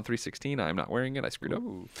 Beyond 316. I am not wearing it. I screwed up.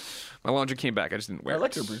 My laundry came back. I just didn't wear it. I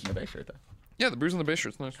like your Bruise in the Bay shirt, though. Yeah, the Bruise in the Bay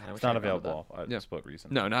shirt's nice. It's not available at Split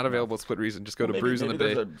Reason. No, not available at Split Reason. Just go to Bruise in the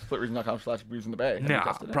Bay. There's a splitreason.com/Bruise in the Bay. No,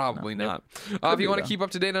 probably not. If you want to keep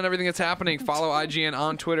up to date on everything that's happening, follow IGN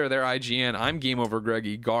on Twitter. They're IGN. I'm Game Over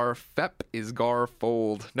Greggy. Garfep is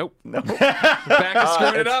Garfold. Nope. Back to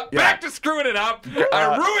screwing it up. Back to screwing it up.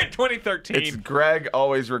 I ruined 2013. It's Greg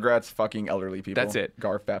always regrets fucking elderly people. That's it.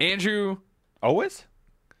 Garfep. Andrew. Always?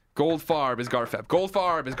 Goldfarb is Garfep.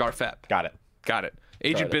 Goldfarb is Garfep. Got it.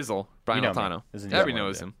 Agent Bizzle, Brian Altano. Everybody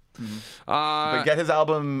knows him. Mm-hmm. But get his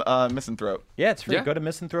album Misanthrope. Yeah, it's free. Go to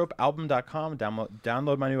misanthropealbum.com.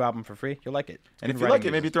 Download my new album for free. You'll like it. And if you like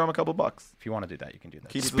it, maybe throw him a couple bucks. If you want to do that, you can do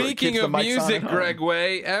that. Speaking of music, Greg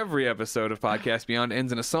Way, every episode of Podcast Beyond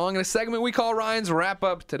ends in a song in a segment we call Ryan's Wrap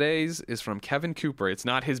Up. Today's is from Kevin Cooper. It's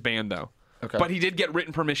not his band, though. Okay. But he did get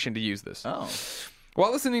written permission to use this. Oh.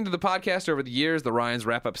 While listening to the podcast over the years, the Ryan's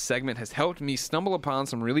Wrap-Up segment has helped me stumble upon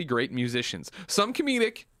some really great musicians. Some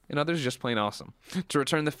comedic, and others just plain awesome. To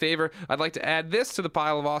return the favor, I'd like to add this to the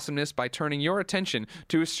pile of awesomeness by turning your attention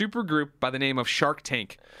to a supergroup by the name of Shark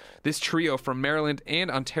Tank. This trio from Maryland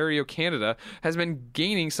and Ontario, Canada, has been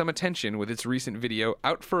gaining some attention with its recent video,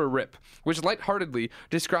 Out for a Rip, which lightheartedly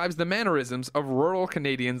describes the mannerisms of rural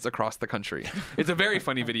Canadians across the country. It's a very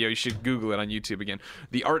funny video. You should Google it on YouTube again.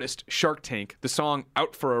 The artist, Shark Tank, the song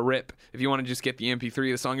Out for a Rip. If you want to just get the MP3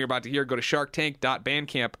 of the song you're about to hear, go to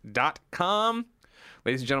sharktank.bandcamp.com.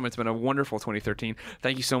 Ladies and gentlemen, it's been a wonderful 2013.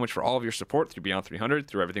 Thank you so much for all of your support through Beyond 300,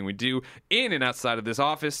 through everything we do in and outside of this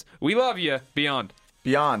office. We love you. Beyond.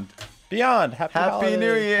 Beyond. Happy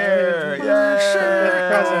New Year! Yay!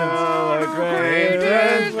 Presents.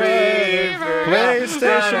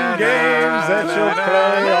 PlayStation games that you'll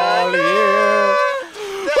play all year.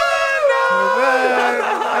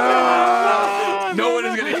 No one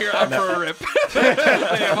is going to hear Out for a Rip.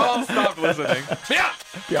 They have all stopped listening.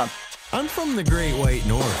 Beyond. I'm from the Great White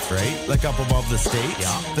North, right? Like up above the states?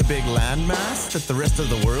 Yeah. The big landmass that the rest of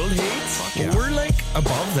the world hates? Yeah. We're like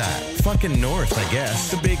above that. Fucking north, I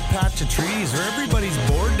guess. The big patch of trees where everybody's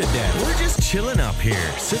bored to death. We're just chilling up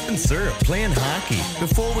here, sipping syrup, playing hockey.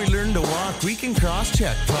 Before we learn to walk, we can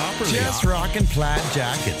cross-check properly. Just rocking plaid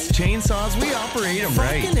jackets. Chainsaws, we operate them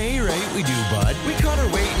right. Fucking A-right we do, bud. We cut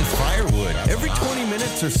our weight in firewood. Every 20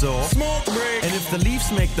 minutes or so. Smoke break. And if the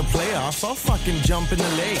Leafs make the playoffs, I'll fucking jump in the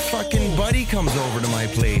lake. Fucking buddy comes over to my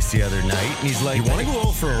place the other night and he's like, you want to go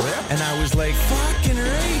out for a rip? And I was like, fucking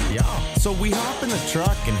right. Yeah. So we hop in the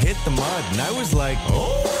truck and hit the mud and I was like,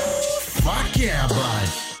 oh, fuck yeah, bud.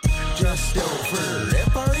 Just out for a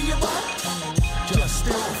rip, are you, bud? Just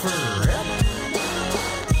out for a rip.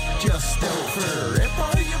 Just out for a rip,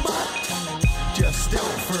 are you, bud? Just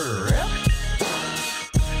out for a rip.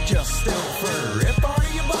 Just out for a rip, are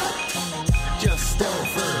you, bud? Just out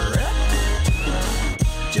for a rip.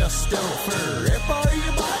 Just out for a rip, are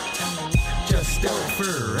you, bud? Just out for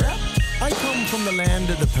a rip. I come from the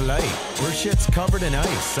land of the polite, where shit's covered in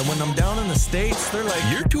ice. So when I'm down in the States, they're like,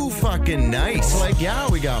 you're too fucking nice. Like, yeah,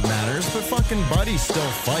 we got manners, but fucking buddies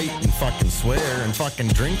still fight and fucking swear and fucking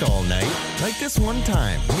drink all night. Like this one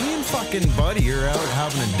time, me and fucking Buddy are out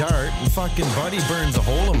having a dart, and fucking Buddy burns a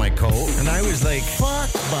hole in my coat, and I was like,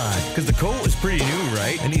 fuck, bud, because the coat was pretty new,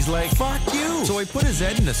 right? And he's like, fuck you. So I put his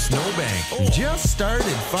head in a snowbank and just started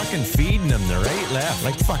fucking feeding him the right, left,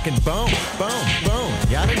 like fucking boom, boom, boom.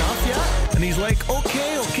 You had enough yet? And he's like,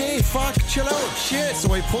 okay, fuck, chill out, shit.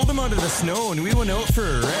 So I pulled him out of the snow and we went out for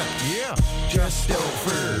a rip. Yeah, just out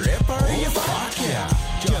for a rip, are you? Fuck yeah,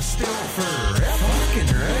 just out for a rip.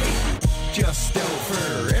 Fucking right. Just out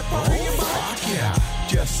for a rip, are you? Fuck yeah,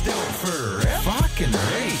 just out for a rip. Fucking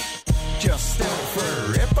right. Just out for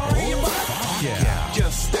a rip, are you? Fuck yeah,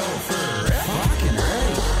 just out for a rip. Fucking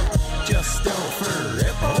right. Just out for a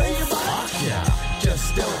rip, are you? Fuck yeah,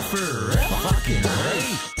 just out for a rip. Fucking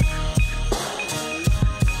right.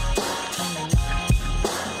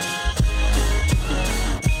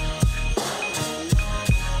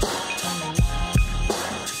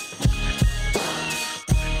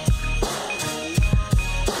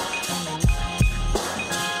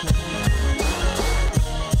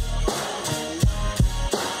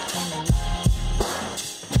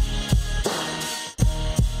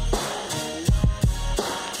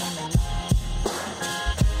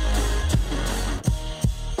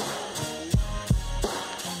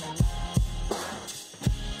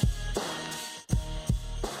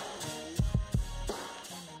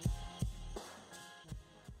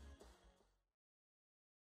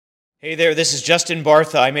 Hey there, this is Justin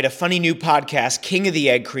Bartha. I made a funny new podcast, King of the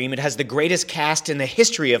Egg Cream. It has the greatest cast in the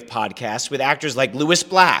history of podcasts with actors like Louis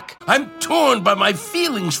Black. I'm torn by my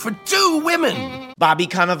feelings for two women. Bobby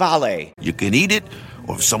Cannavale. You can eat it,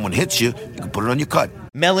 or if someone hits you, you can put it on your cut.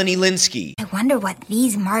 Melanie Linsky. I wonder what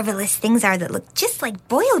these marvelous things are that look just like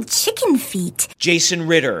boiled chicken feet. Jason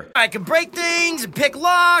Ritter. I can break things and pick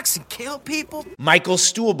locks and kill people. Michael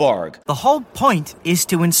Stuhlbarg. The whole point is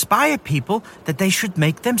to inspire people that they should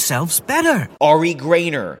make themselves better. Ari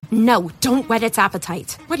Grainer. No, don't whet its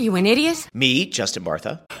appetite. What are you, an idiot? Me, Justin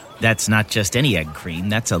Bartha. That's not just any egg cream,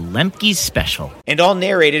 that's a Lemke's special. And all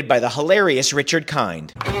narrated by the hilarious Richard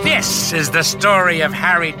Kind. This is the story of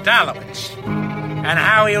Harry Dalowitz and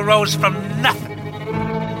how he rose from nothing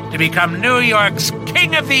to become New York's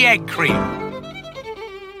King of the Egg Cream.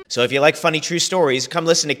 So if you like funny true stories, come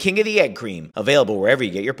listen to King of the Egg Cream, available wherever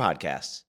you get your podcasts.